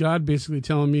realized it was God basically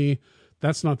telling me,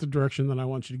 that's not the direction that I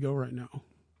want you to go right now.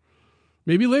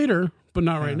 Maybe later, but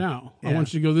not right now. I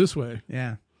want you to go this way.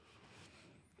 Yeah.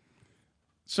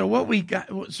 So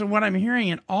what I'm hearing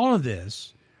in all of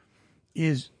this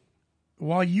is,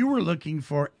 while you were looking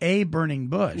for a burning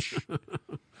bush,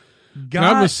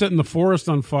 God was setting the forest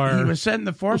on fire. He was setting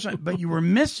the forest on, but you were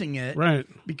missing it, right?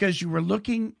 Because you were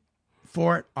looking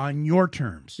for it on your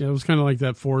terms. Yeah, it was kind of like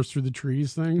that forest through the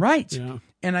trees thing. Right. Yeah.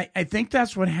 And I think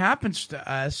that's what happens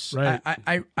to us. Right.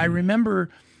 I remember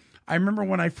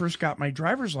when I first got my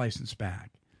driver's license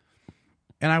back,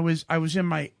 and I was in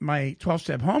my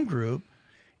 12-step home group,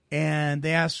 and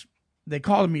they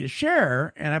called me to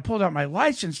share, and I pulled out my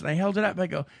license and I held it up. I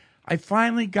go, I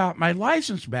finally got my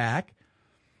license back,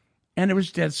 and there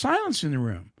was dead silence in the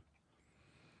room.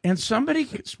 And somebody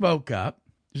spoke up.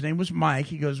 His name was Mike.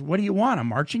 He goes, what do you want, a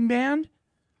marching band?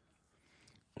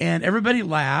 And everybody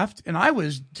laughed, and I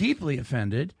was deeply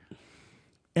offended.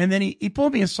 And then he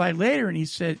pulled me aside later, and he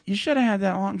said, you should have had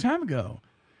that a long time ago.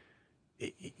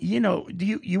 Do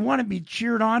you want to be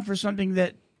cheered on for something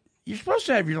that you're supposed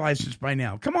to have your license by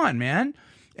now? Come on, man.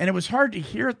 And it was hard to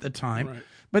hear at the time. Right.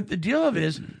 But the deal of it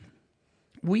is,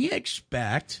 we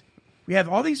have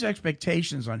all these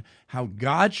expectations on how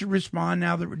God should respond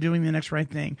now that we're doing the next right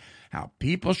thing, how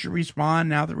people should respond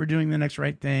now that we're doing the next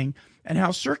right thing, and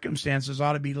how circumstances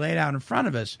ought to be laid out in front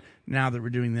of us now that we're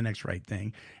doing the next right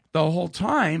thing. The whole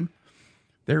time,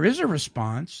 there is a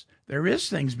response. There is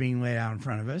things being laid out in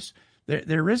front of us.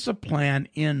 There is a plan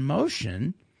in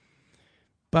motion.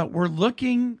 but we're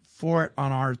looking for it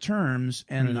on our terms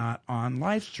and not on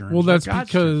life's terms. Well, that's God's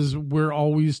because we're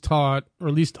always taught, or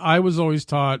at least I was always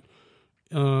taught,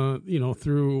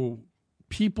 through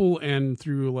people and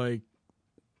through like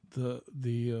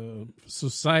the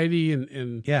society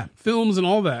and films and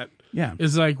all that. Yeah.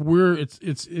 Is like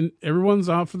everyone's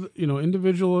out for the,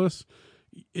 individualists.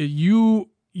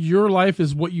 Your life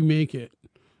is what you make it.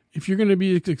 If you're going to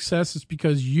be a success, it's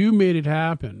because you made it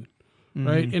happen.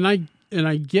 Right. And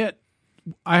I get,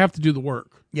 I have to do the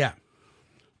work. Yeah.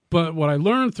 But what I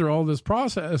learned through all this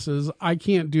process is I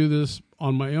can't do this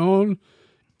on my own,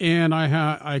 and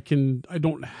I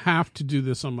don't have to do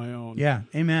this on my own. Yeah.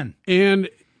 Amen. And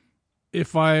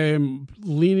if I'm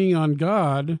leaning on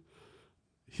God,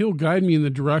 He'll guide me in the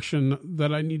direction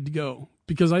that I need to go,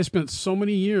 because I spent so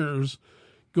many years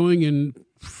going in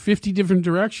 50 different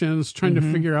directions trying to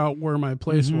figure out where my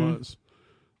place was.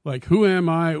 Like, who am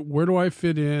I? Where do I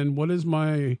fit in? What is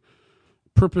my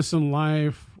purpose in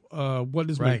life? What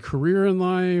is my career in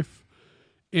life?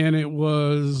 And it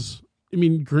was,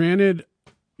 granted,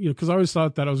 because I always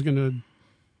thought that I was going to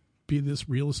be this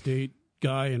real estate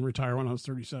guy and retire when I was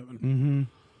 37.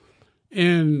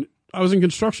 And I was in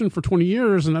construction for 20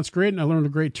 years, and that's great. And I learned a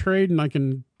great trade, and I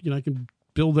can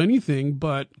build anything,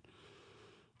 but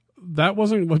that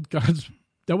wasn't God's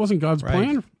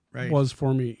plan was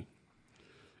for me.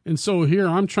 And so here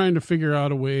I'm trying to figure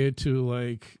out a way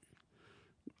to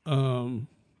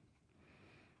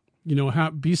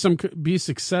be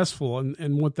successful.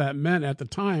 And what that meant at the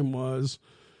time was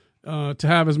to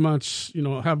have as much,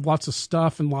 have lots of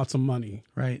stuff and lots of money.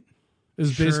 Right.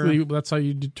 Is basically, that's how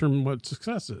you determine what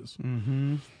success is.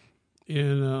 And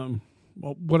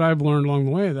what I've learned along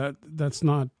the way, that's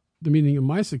not the meaning of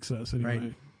my success anyway.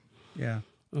 Right. Yeah.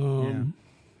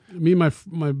 Me and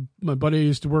my buddy I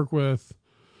used to work with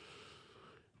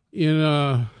in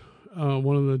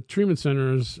one of the treatment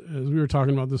centers, as we were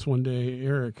talking about this one day,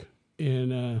 Eric,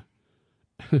 and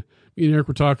me and Eric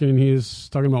were talking, and he was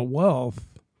talking about wealth,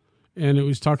 and it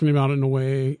was talking about it in a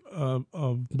way of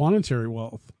monetary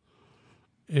wealth.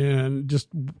 And just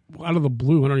out of the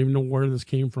blue, I don't even know where this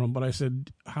came from, but I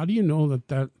said, how do you know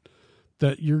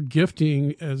that your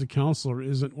gifting as a counselor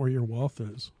isn't where your wealth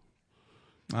is?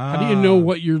 How do you know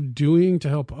what you're doing to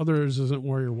help others isn't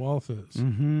where your wealth is?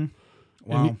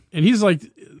 Wow. And he's like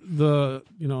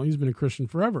he's been a Christian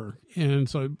forever. And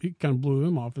so he kind of blew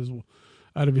him off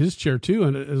out of his chair too.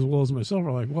 And as well as myself,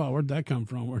 we're like, wow, where'd that come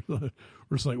from? We're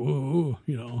just like, whoa,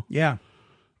 Yeah.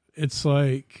 It's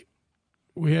like,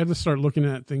 we had to start looking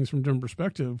at things from a different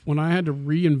perspective. When I had to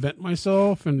reinvent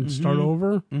myself and start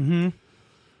over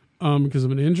because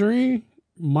of an injury,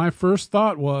 my first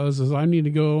thought was I need to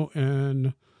go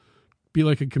and be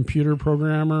like a computer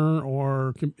programmer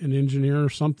or an engineer or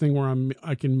something where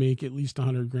I can make at least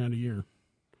 $100,000 a year.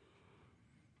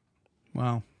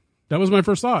 Wow. That was my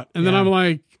first thought. And then I'm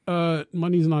like,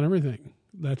 money's not everything.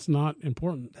 That's not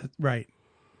important. Right.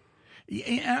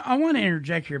 I want to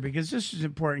interject here because this is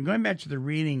important. Going back to the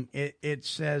reading, it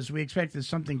says we expected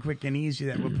something quick and easy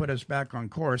that would put us back on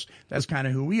course. That's kind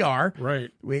of who we are. Right.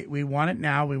 We want it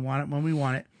now. We want it when we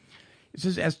want it. It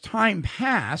says, as time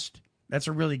passed, that's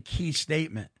a really key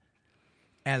statement.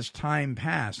 As time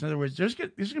passed. In other words, there's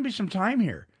going to be some time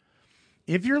here.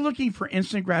 If you're looking for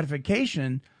instant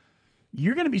gratification,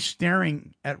 you're going to be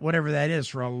staring at whatever that is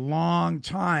for a long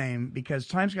time because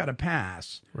time's got to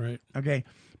pass. Right. Okay.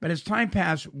 But as time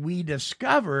passed, we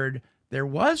discovered there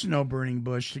was no burning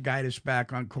bush to guide us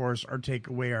back on course or take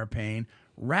away our pain.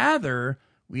 Rather,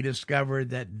 we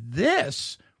discovered that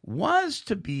this was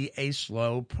to be a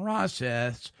slow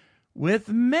process with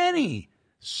many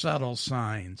subtle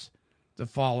signs to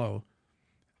follow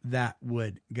that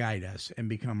would guide us and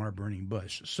become our burning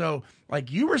bush. So,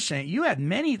 like you were saying, you had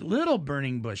many little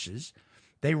burning bushes.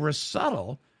 They were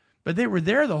subtle, but they were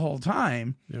there the whole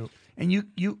time. Yep. And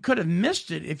you could have missed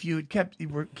it if you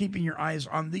were keeping your eyes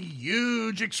on the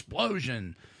huge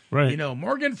explosion. Right.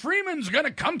 Morgan Freeman's going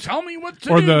to come tell me what to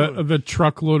do. Or the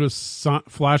truckload of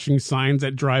flashing signs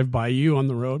that drive by you on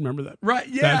the road. Remember that? Right.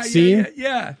 Yeah. That scene?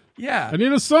 Yeah. I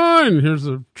need a sign. Here's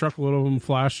a truckload of them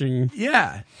flashing.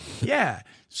 Yeah. Yeah.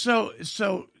 So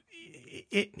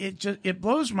it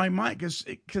blows my mind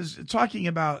because talking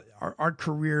about our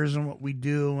careers and what we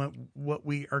do and what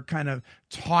we are kind of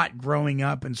taught growing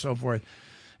up and so forth,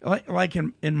 like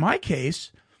in my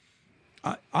case,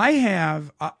 I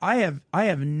have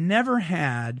never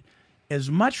had as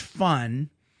much fun,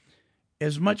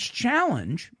 as much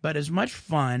challenge, but as much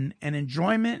fun and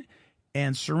enjoyment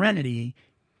and serenity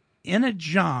in a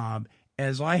job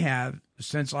as I have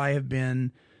since I have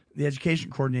been the education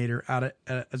coordinator out at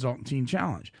Adult and Teen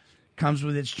Challenge. Comes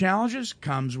with its challenges,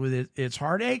 comes with its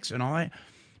heartaches and all that.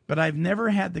 But I've never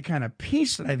had the kind of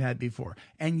peace that I've had before.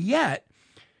 And yet,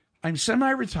 I'm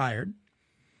semi-retired.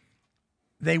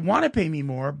 They want to pay me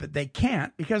more, but they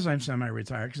can't because I'm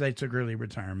semi-retired, because I took early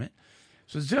retirement.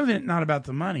 So it's definitely not about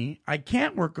the money. I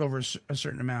can't work over a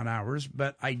certain amount of hours,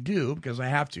 but I do because I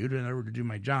have to in order to do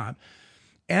my job.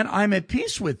 And I'm at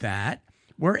peace with that.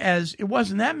 Whereas it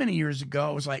wasn't that many years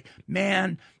ago. It was like,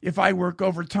 man, if I work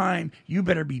overtime, you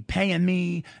better be paying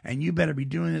me and you better be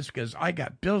doing this because I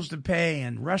got bills to pay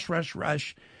and rush,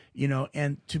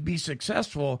 and to be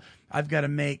successful, I've got to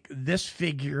make this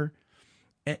figure.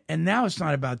 And now it's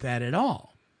not about that at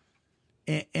all.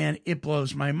 And it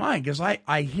blows my mind because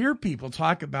I hear people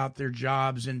talk about their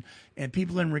jobs and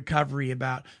people in recovery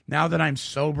about, now that I'm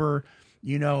sober,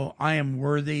 I am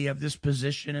worthy of this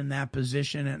position and that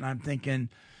position. And I'm thinking,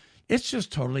 it's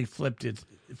just totally flipped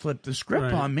the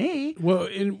script on me. Well,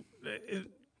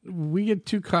 we get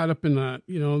too caught up in that.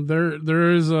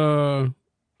 There is a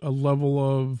level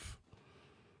of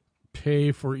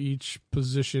pay for each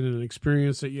position and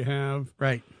experience that you have.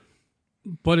 Right.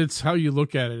 But it's how you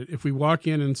look at it. If we walk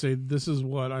in and say, this is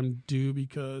what I'm due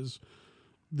because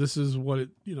this is what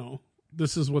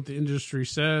this is what the industry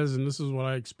says and this is what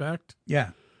I expect. Yeah.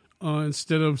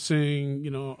 Instead of saying,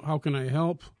 how can I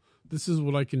help? This is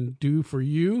what I can do for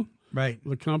you. Right.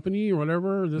 The company or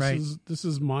whatever. This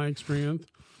is my experience.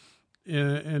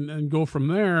 And go from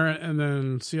there and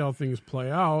then see how things play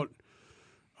out.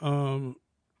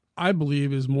 I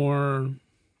believe is more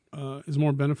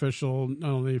beneficial not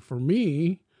only for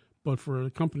me, but for the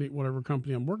company, whatever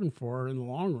company I'm working for in the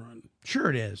long run. Sure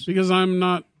it is. Because I'm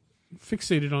not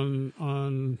fixated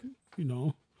on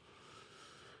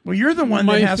Well, you're the one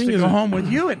that has to go home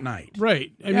with you at night.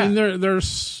 Right. I mean,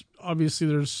 there's obviously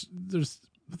there's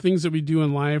things that we do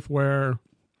in life where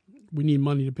we need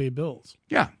money to pay bills.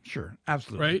 Yeah, sure.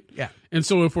 Absolutely. Right? Yeah. And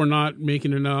so if we're not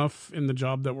making enough in the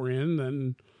job that we're in,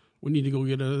 then we need to go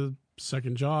get a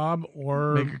second job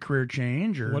or make a career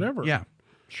change or whatever. Yeah,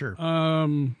 sure.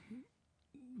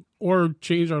 Or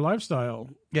change our lifestyle.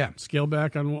 Yeah. Scale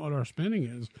back on what our spending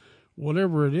is.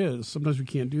 Whatever it is. Sometimes we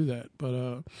can't do that.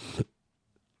 But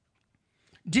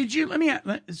did you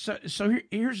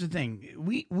here's the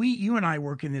thing. You and I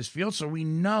work in this field, so we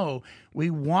know, we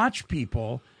watch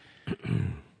people,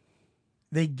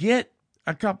 they get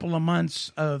a couple of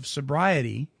months of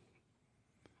sobriety.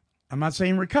 I'm not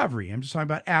saying recovery. I'm just talking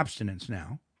about abstinence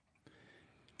now.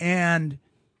 And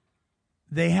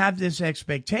they have this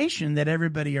expectation that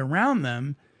everybody around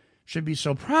them should be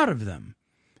so proud of them.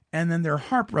 And then they're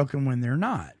heartbroken when they're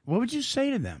not. What would you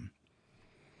say to them?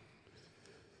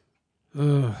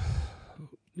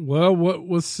 Well, what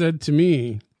was said to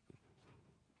me,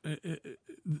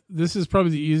 this is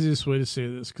probably the easiest way to say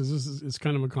this because it's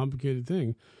kind of a complicated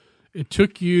thing.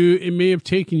 It may have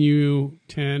taken you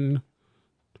 10,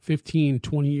 15,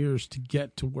 20 years to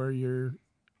get to where you're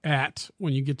at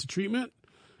when you get to treatment.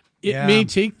 It may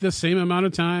take the same amount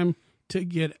of time to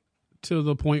get to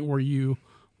the point where you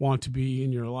want to be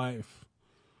in your life.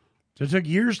 So it took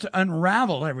years to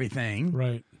unravel everything.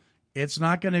 Right. It's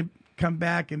not going to come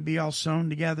back and be all sewn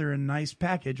together in a nice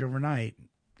package overnight.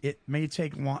 It may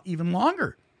take even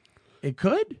longer. It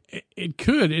could. It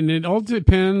could, and it all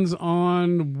depends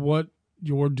on what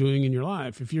you're doing in your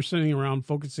life. If you're sitting around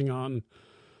focusing on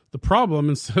the problem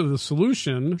instead of the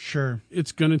solution, sure,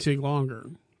 it's going to take longer.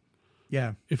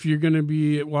 Yeah. If you're going to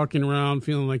be walking around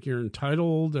feeling like you're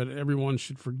entitled, that everyone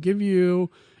should forgive you,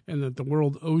 and that the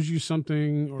world owes you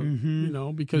something, or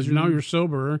because you're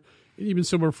sober, and you've been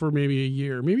sober for maybe a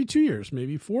year, maybe 2 years,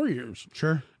 maybe 4 years.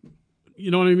 Sure.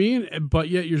 You know what I mean? But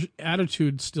yet your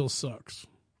attitude still sucks.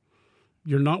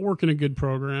 You're not working a good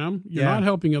program. You're not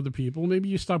helping other people. Maybe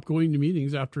you stop going to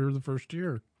meetings after the first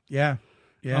year. Yeah.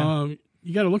 Yeah.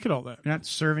 You got to look at all that. You're not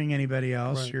serving anybody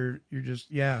else. Right. You're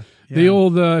just The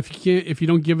old if you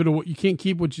don't give it away, you can't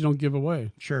keep what you don't give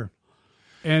away. Sure.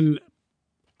 And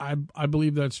I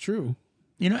believe that's true.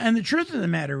 And the truth of the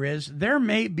matter is, there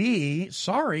may be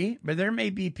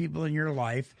people in your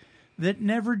life that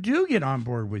never do get on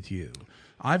board with you.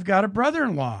 I've got a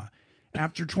brother-in-law.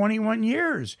 After 21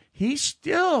 years, he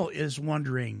still is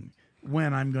wondering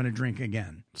when I'm going to drink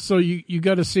again. So you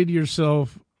got to say to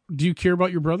yourself, do you care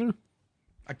about your brother?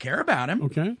 I care about him.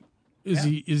 Okay. Is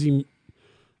he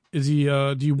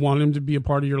do you want him to be a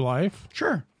part of your life?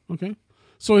 Sure. Okay.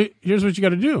 So here's what you got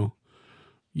to do.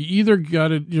 You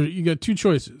got two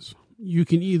choices. You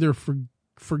can either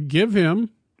forgive him.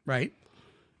 Right.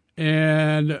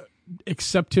 And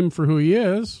accept him for who he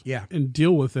is. Yeah. And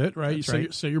deal with it, right? That's You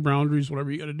right. set your boundaries,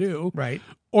 whatever you got to do. Right.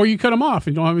 Or you cut him off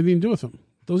and don't have anything to do with him.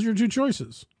 Those are your two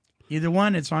choices. Either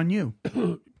one, it's on you.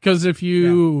 Because if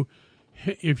you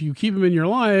keep them in your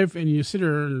life and you sit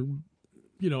there and,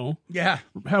 Yeah.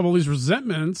 have all these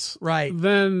resentments, Right.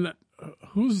 then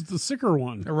who's the sicker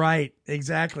one? Right.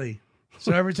 Exactly.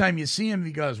 So every time you see him,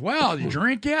 he goes, well, you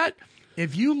drink yet?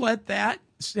 If you let that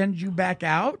send you back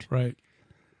out, Right.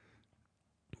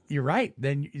 you're right.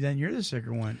 Then you're the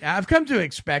sicker one. I've come to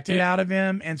expect it out of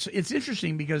him. And so it's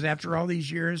interesting because after all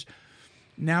these years,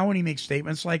 now when he makes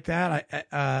statements like that,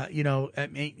 I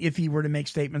mean, if he were to make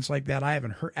statements like that, I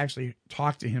haven't actually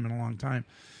talked to him in a long time.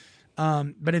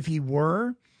 But if he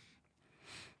were,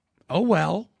 oh,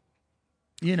 well,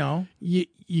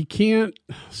 You can't,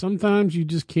 sometimes you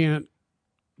just can't,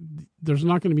 there's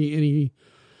not going to be any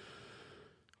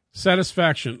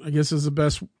satisfaction, I guess is the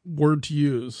best word to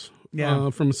use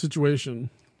from a situation.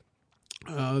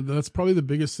 That's probably the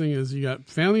biggest thing is you got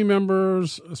family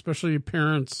members, especially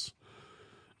parents,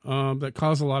 that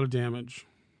cause a lot of damage.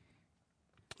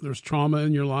 There's trauma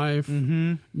in your life.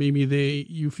 Mm-hmm. Maybe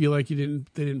you feel like they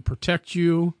didn't protect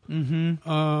you. Mm-hmm.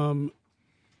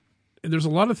 And there's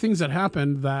a lot of things that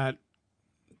happen that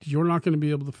you're not going to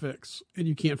be able to fix, and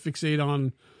you can't fixate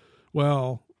on,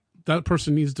 well, that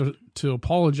person needs to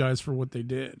apologize for what they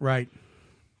did. Right.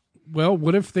 Well,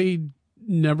 what if they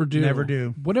never do? Never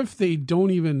do. What if they don't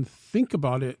even think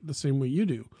about it the same way you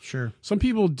do? Sure. Some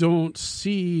people don't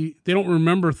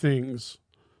remember things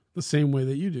the same way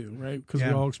that you do, right? Because we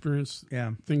all experience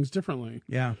things differently.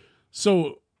 Yeah.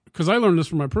 So, because I learned this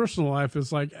from my personal life,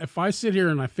 is like, if I sit here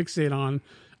and I fixate on,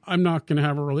 I'm not going to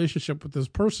have a relationship with this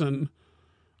person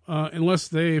unless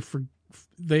they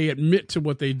admit to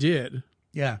what they did,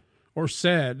 or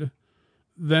said,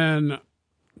 then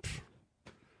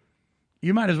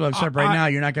you might as well accept right now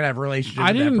you're not going to have a relationship with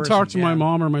I didn't that person. talk to my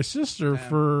mom or my sister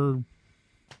for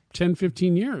 10,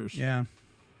 15 years. Yeah.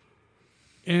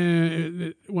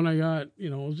 And when I got, it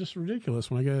was just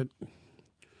ridiculous. When I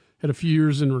had a few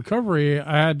years in recovery,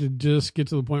 I had to just get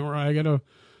to the point where I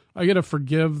gotta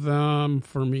forgive them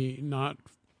for me, not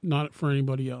for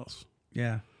anybody else.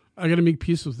 Yeah. I gotta make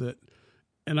peace with it,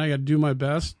 and I gotta do my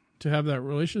best to have that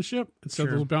relationship and set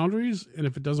those boundaries. And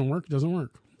if it doesn't work, it doesn't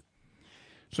work.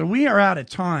 So we are out of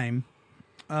time.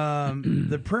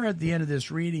 The prayer at the end of this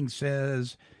reading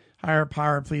says, "Higher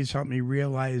power, please help me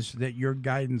realize that your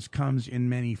guidance comes in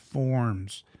many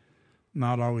forms,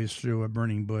 not always through a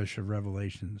burning bush of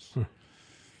revelations."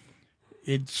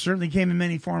 It certainly came in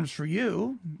many forms for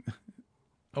you,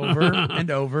 over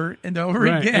and over and over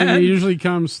again. And it usually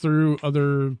comes through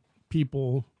other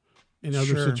people in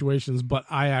other situations, but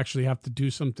I actually have to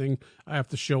do something. I have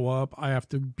to show up. I have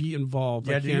to be involved.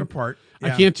 Yeah, do your part.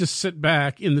 I can't just sit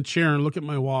back in the chair and look at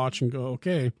my watch and go,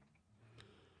 okay.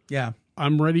 Yeah.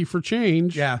 I'm ready for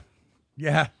change. Yeah.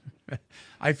 Yeah.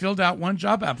 I filled out one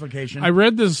job application. I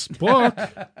read this book.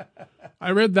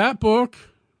 I read that book.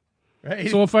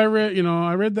 Right. So if I read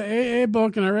the AA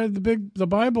book and I read the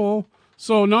Bible,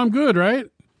 so now I'm good, right?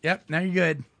 Yep. Now you're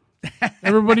good.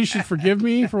 Everybody should forgive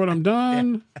me for what I'm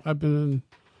done. Yeah. I've been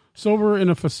sober in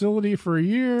a facility for a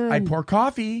year. I pour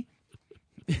coffee.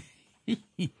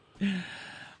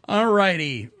 All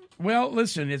righty. Well,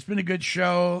 listen, it's been a good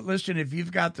show. Listen, if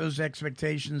you've got those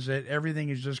expectations that everything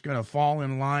is just going to fall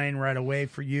in line right away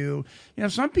for you,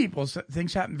 some people,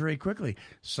 things happen very quickly.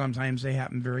 Sometimes they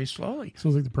happen very slowly.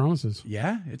 Sounds like the promises.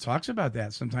 Yeah, it talks about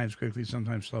that. Sometimes quickly,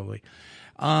 sometimes slowly.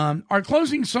 Our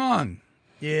closing song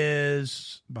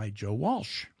is by Joe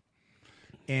Walsh.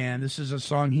 And this is a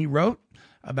song he wrote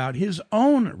about his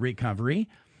own recovery,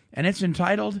 and it's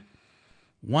entitled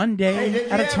One Day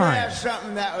at a Time. Did you ever have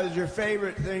something that was your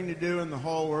favorite thing to do in the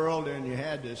whole world and you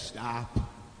had to stop?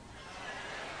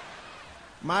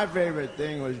 My favorite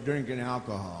thing was drinking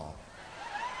alcohol.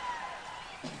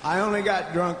 I only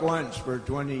got drunk once for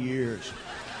 20 years.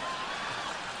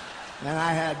 And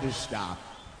I had to stop.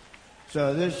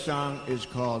 So this song is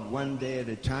called One Day at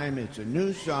a Time. It's a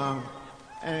new song,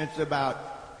 and it's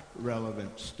about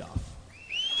relevant stuff.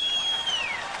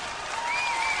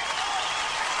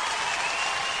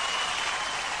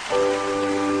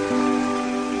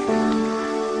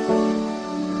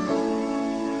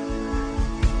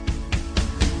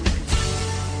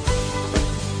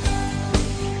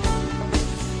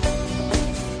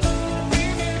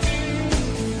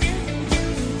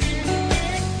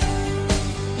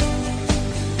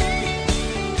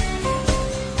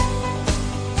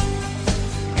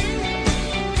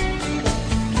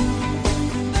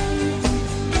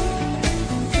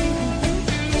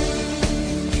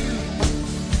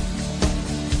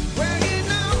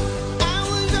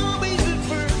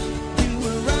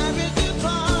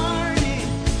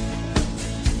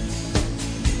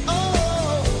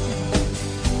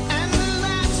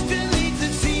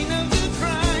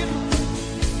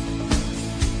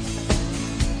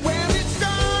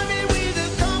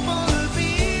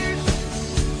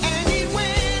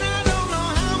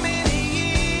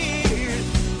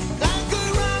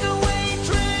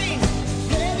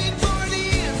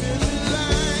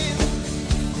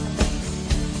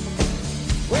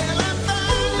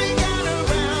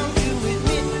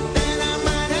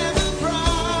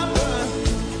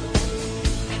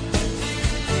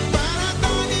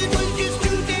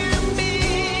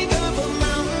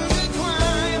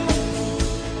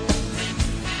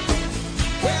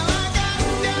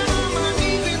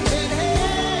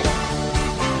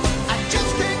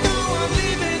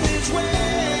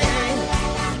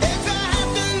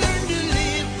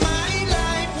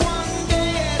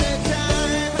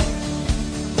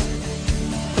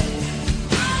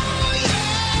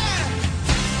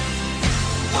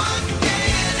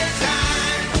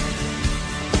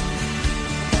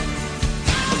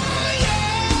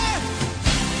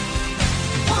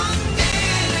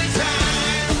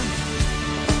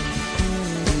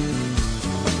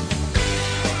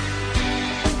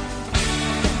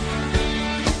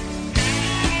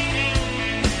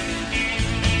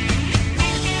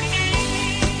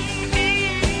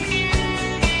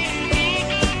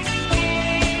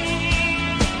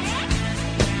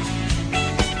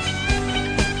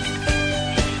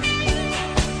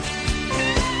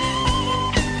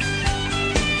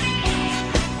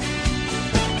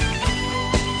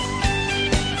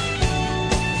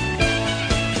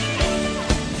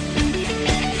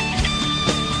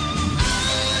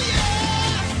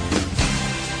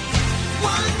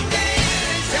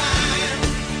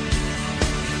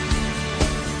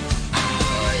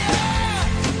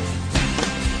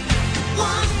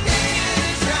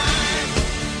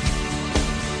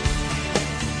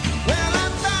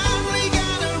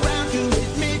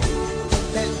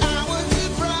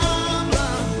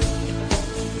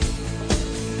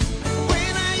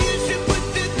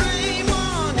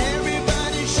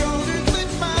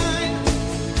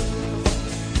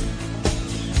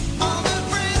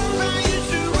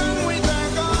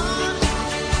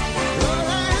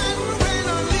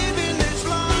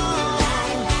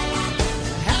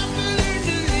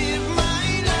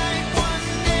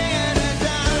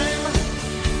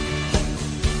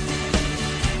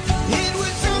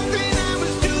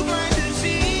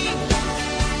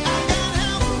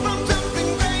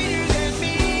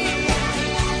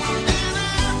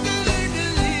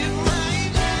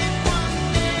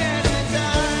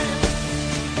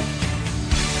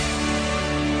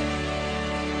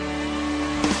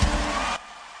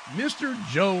 Mr.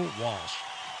 Joe Walsh.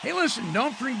 Hey, listen,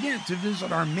 don't forget to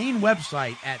visit our main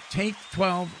website at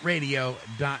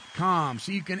take12radio.com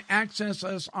so you can access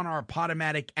us on our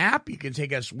Podomatic app. You can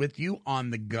take us with you on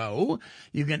the go.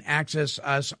 You can access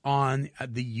us on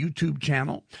the YouTube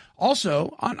channel,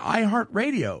 also on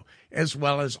iHeartRadio, as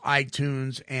well as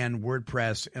iTunes and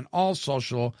WordPress and all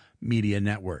social media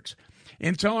networks.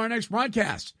 Until our next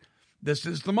broadcast, this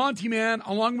is the Monty Man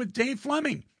along with Dave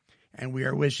Fleming, and we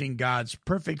are wishing God's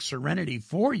perfect serenity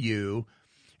for you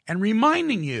and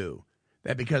reminding you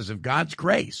that because of God's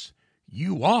grace,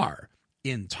 you are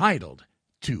entitled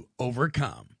to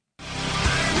overcome.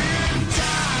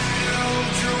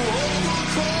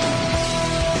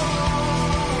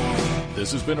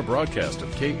 This has been a broadcast of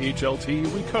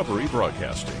KHLT Recovery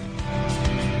Broadcasting.